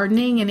like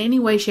gardening in any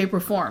way, shape, or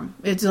form.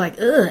 It's like,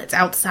 it's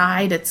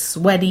outside, it's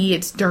sweaty,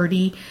 it's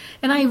dirty,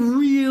 and I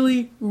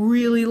really,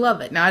 really love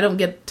it. Now, I don't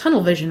get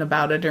tunnel vision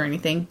about it or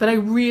anything, but I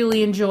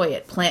really enjoy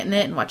it, planting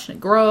it and watching it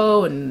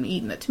grow and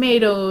eating the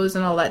tomatoes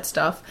and all that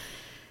stuff.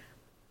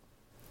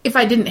 If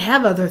I didn't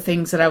have other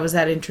things that I was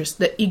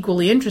that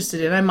equally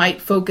interested in, I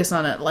might focus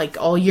on it like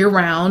all year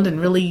round and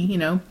really,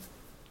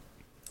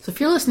 So if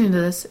you're listening to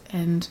this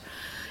and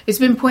it's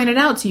been pointed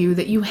out to you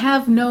that you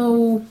have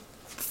no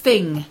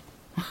thing,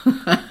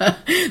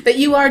 that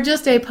you are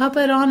just a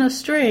puppet on a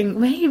string,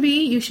 maybe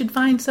you should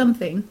find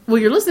something.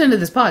 Well, you're listening to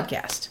this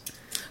podcast,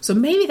 so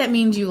maybe that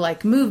means you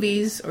like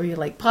movies, or you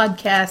like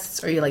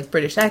podcasts, or you like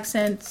British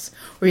accents,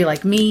 or you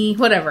like me,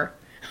 whatever.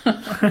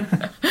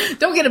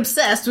 Don't get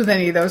obsessed with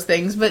any of those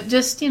things, but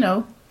just,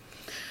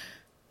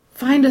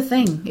 find a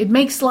thing. It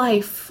makes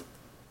life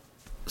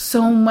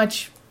so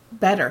much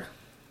better.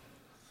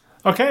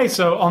 Okay,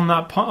 so on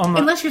that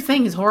unless your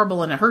thing is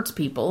horrible and it hurts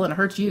people and it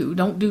hurts you,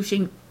 don't do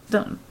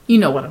don't. You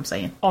know what I'm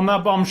saying. On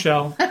that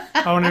bombshell,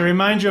 I want to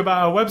remind you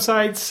about our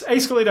websites,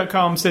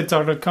 ascully.com,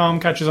 sidtalk.com.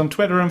 Catch us on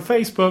Twitter and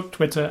Facebook.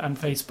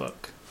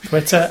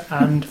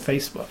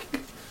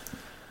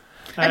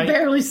 I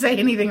barely say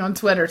anything on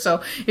Twitter,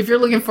 so if you're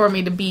looking for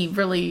me to be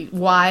really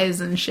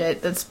wise and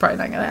shit, that's probably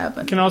not going to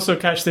happen. You can also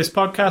catch this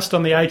podcast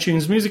on the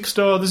iTunes Music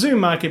Store, the Zoom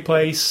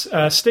Marketplace,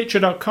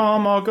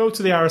 Stitcher.com, or go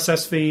to the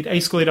RSS feed,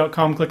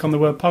 ascully.com, click on the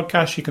word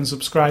podcast. You can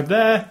subscribe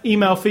there.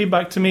 Email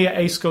feedback to me at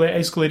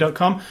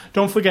ascully@ascully.com.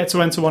 Don't forget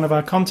to enter one of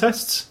our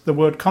contests, the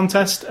word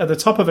contest, at the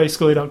top of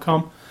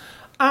ascully.com.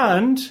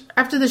 And...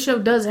 after the show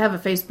does have a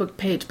Facebook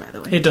page, by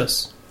the way. It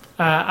does.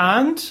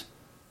 And...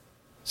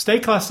 stay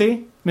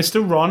classy,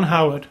 Mr. Ron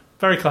Howard.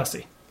 Very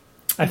classy,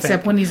 I think.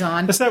 Except when he's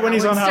on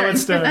Howard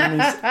Stern.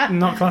 And he's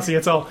not classy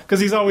at all.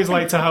 Because he's always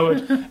like to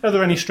Howard, are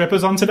there any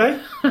strippers on today?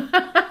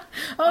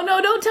 Oh,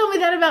 no, don't tell me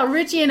that about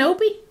Richie and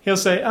Opie. He'll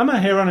say, am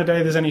I here on a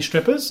day there's any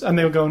strippers? And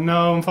they'll go,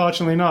 no,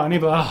 unfortunately not. And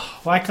he'll be like, oh,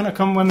 why can't I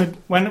come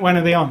when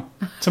are they on?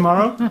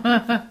 Tomorrow?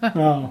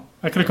 No,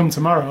 I could have come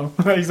tomorrow.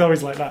 He's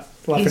always like that.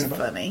 He's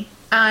funny.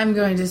 I'm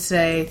going to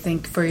say,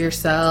 think for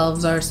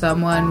yourselves or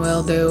someone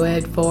will do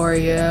it for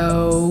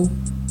you.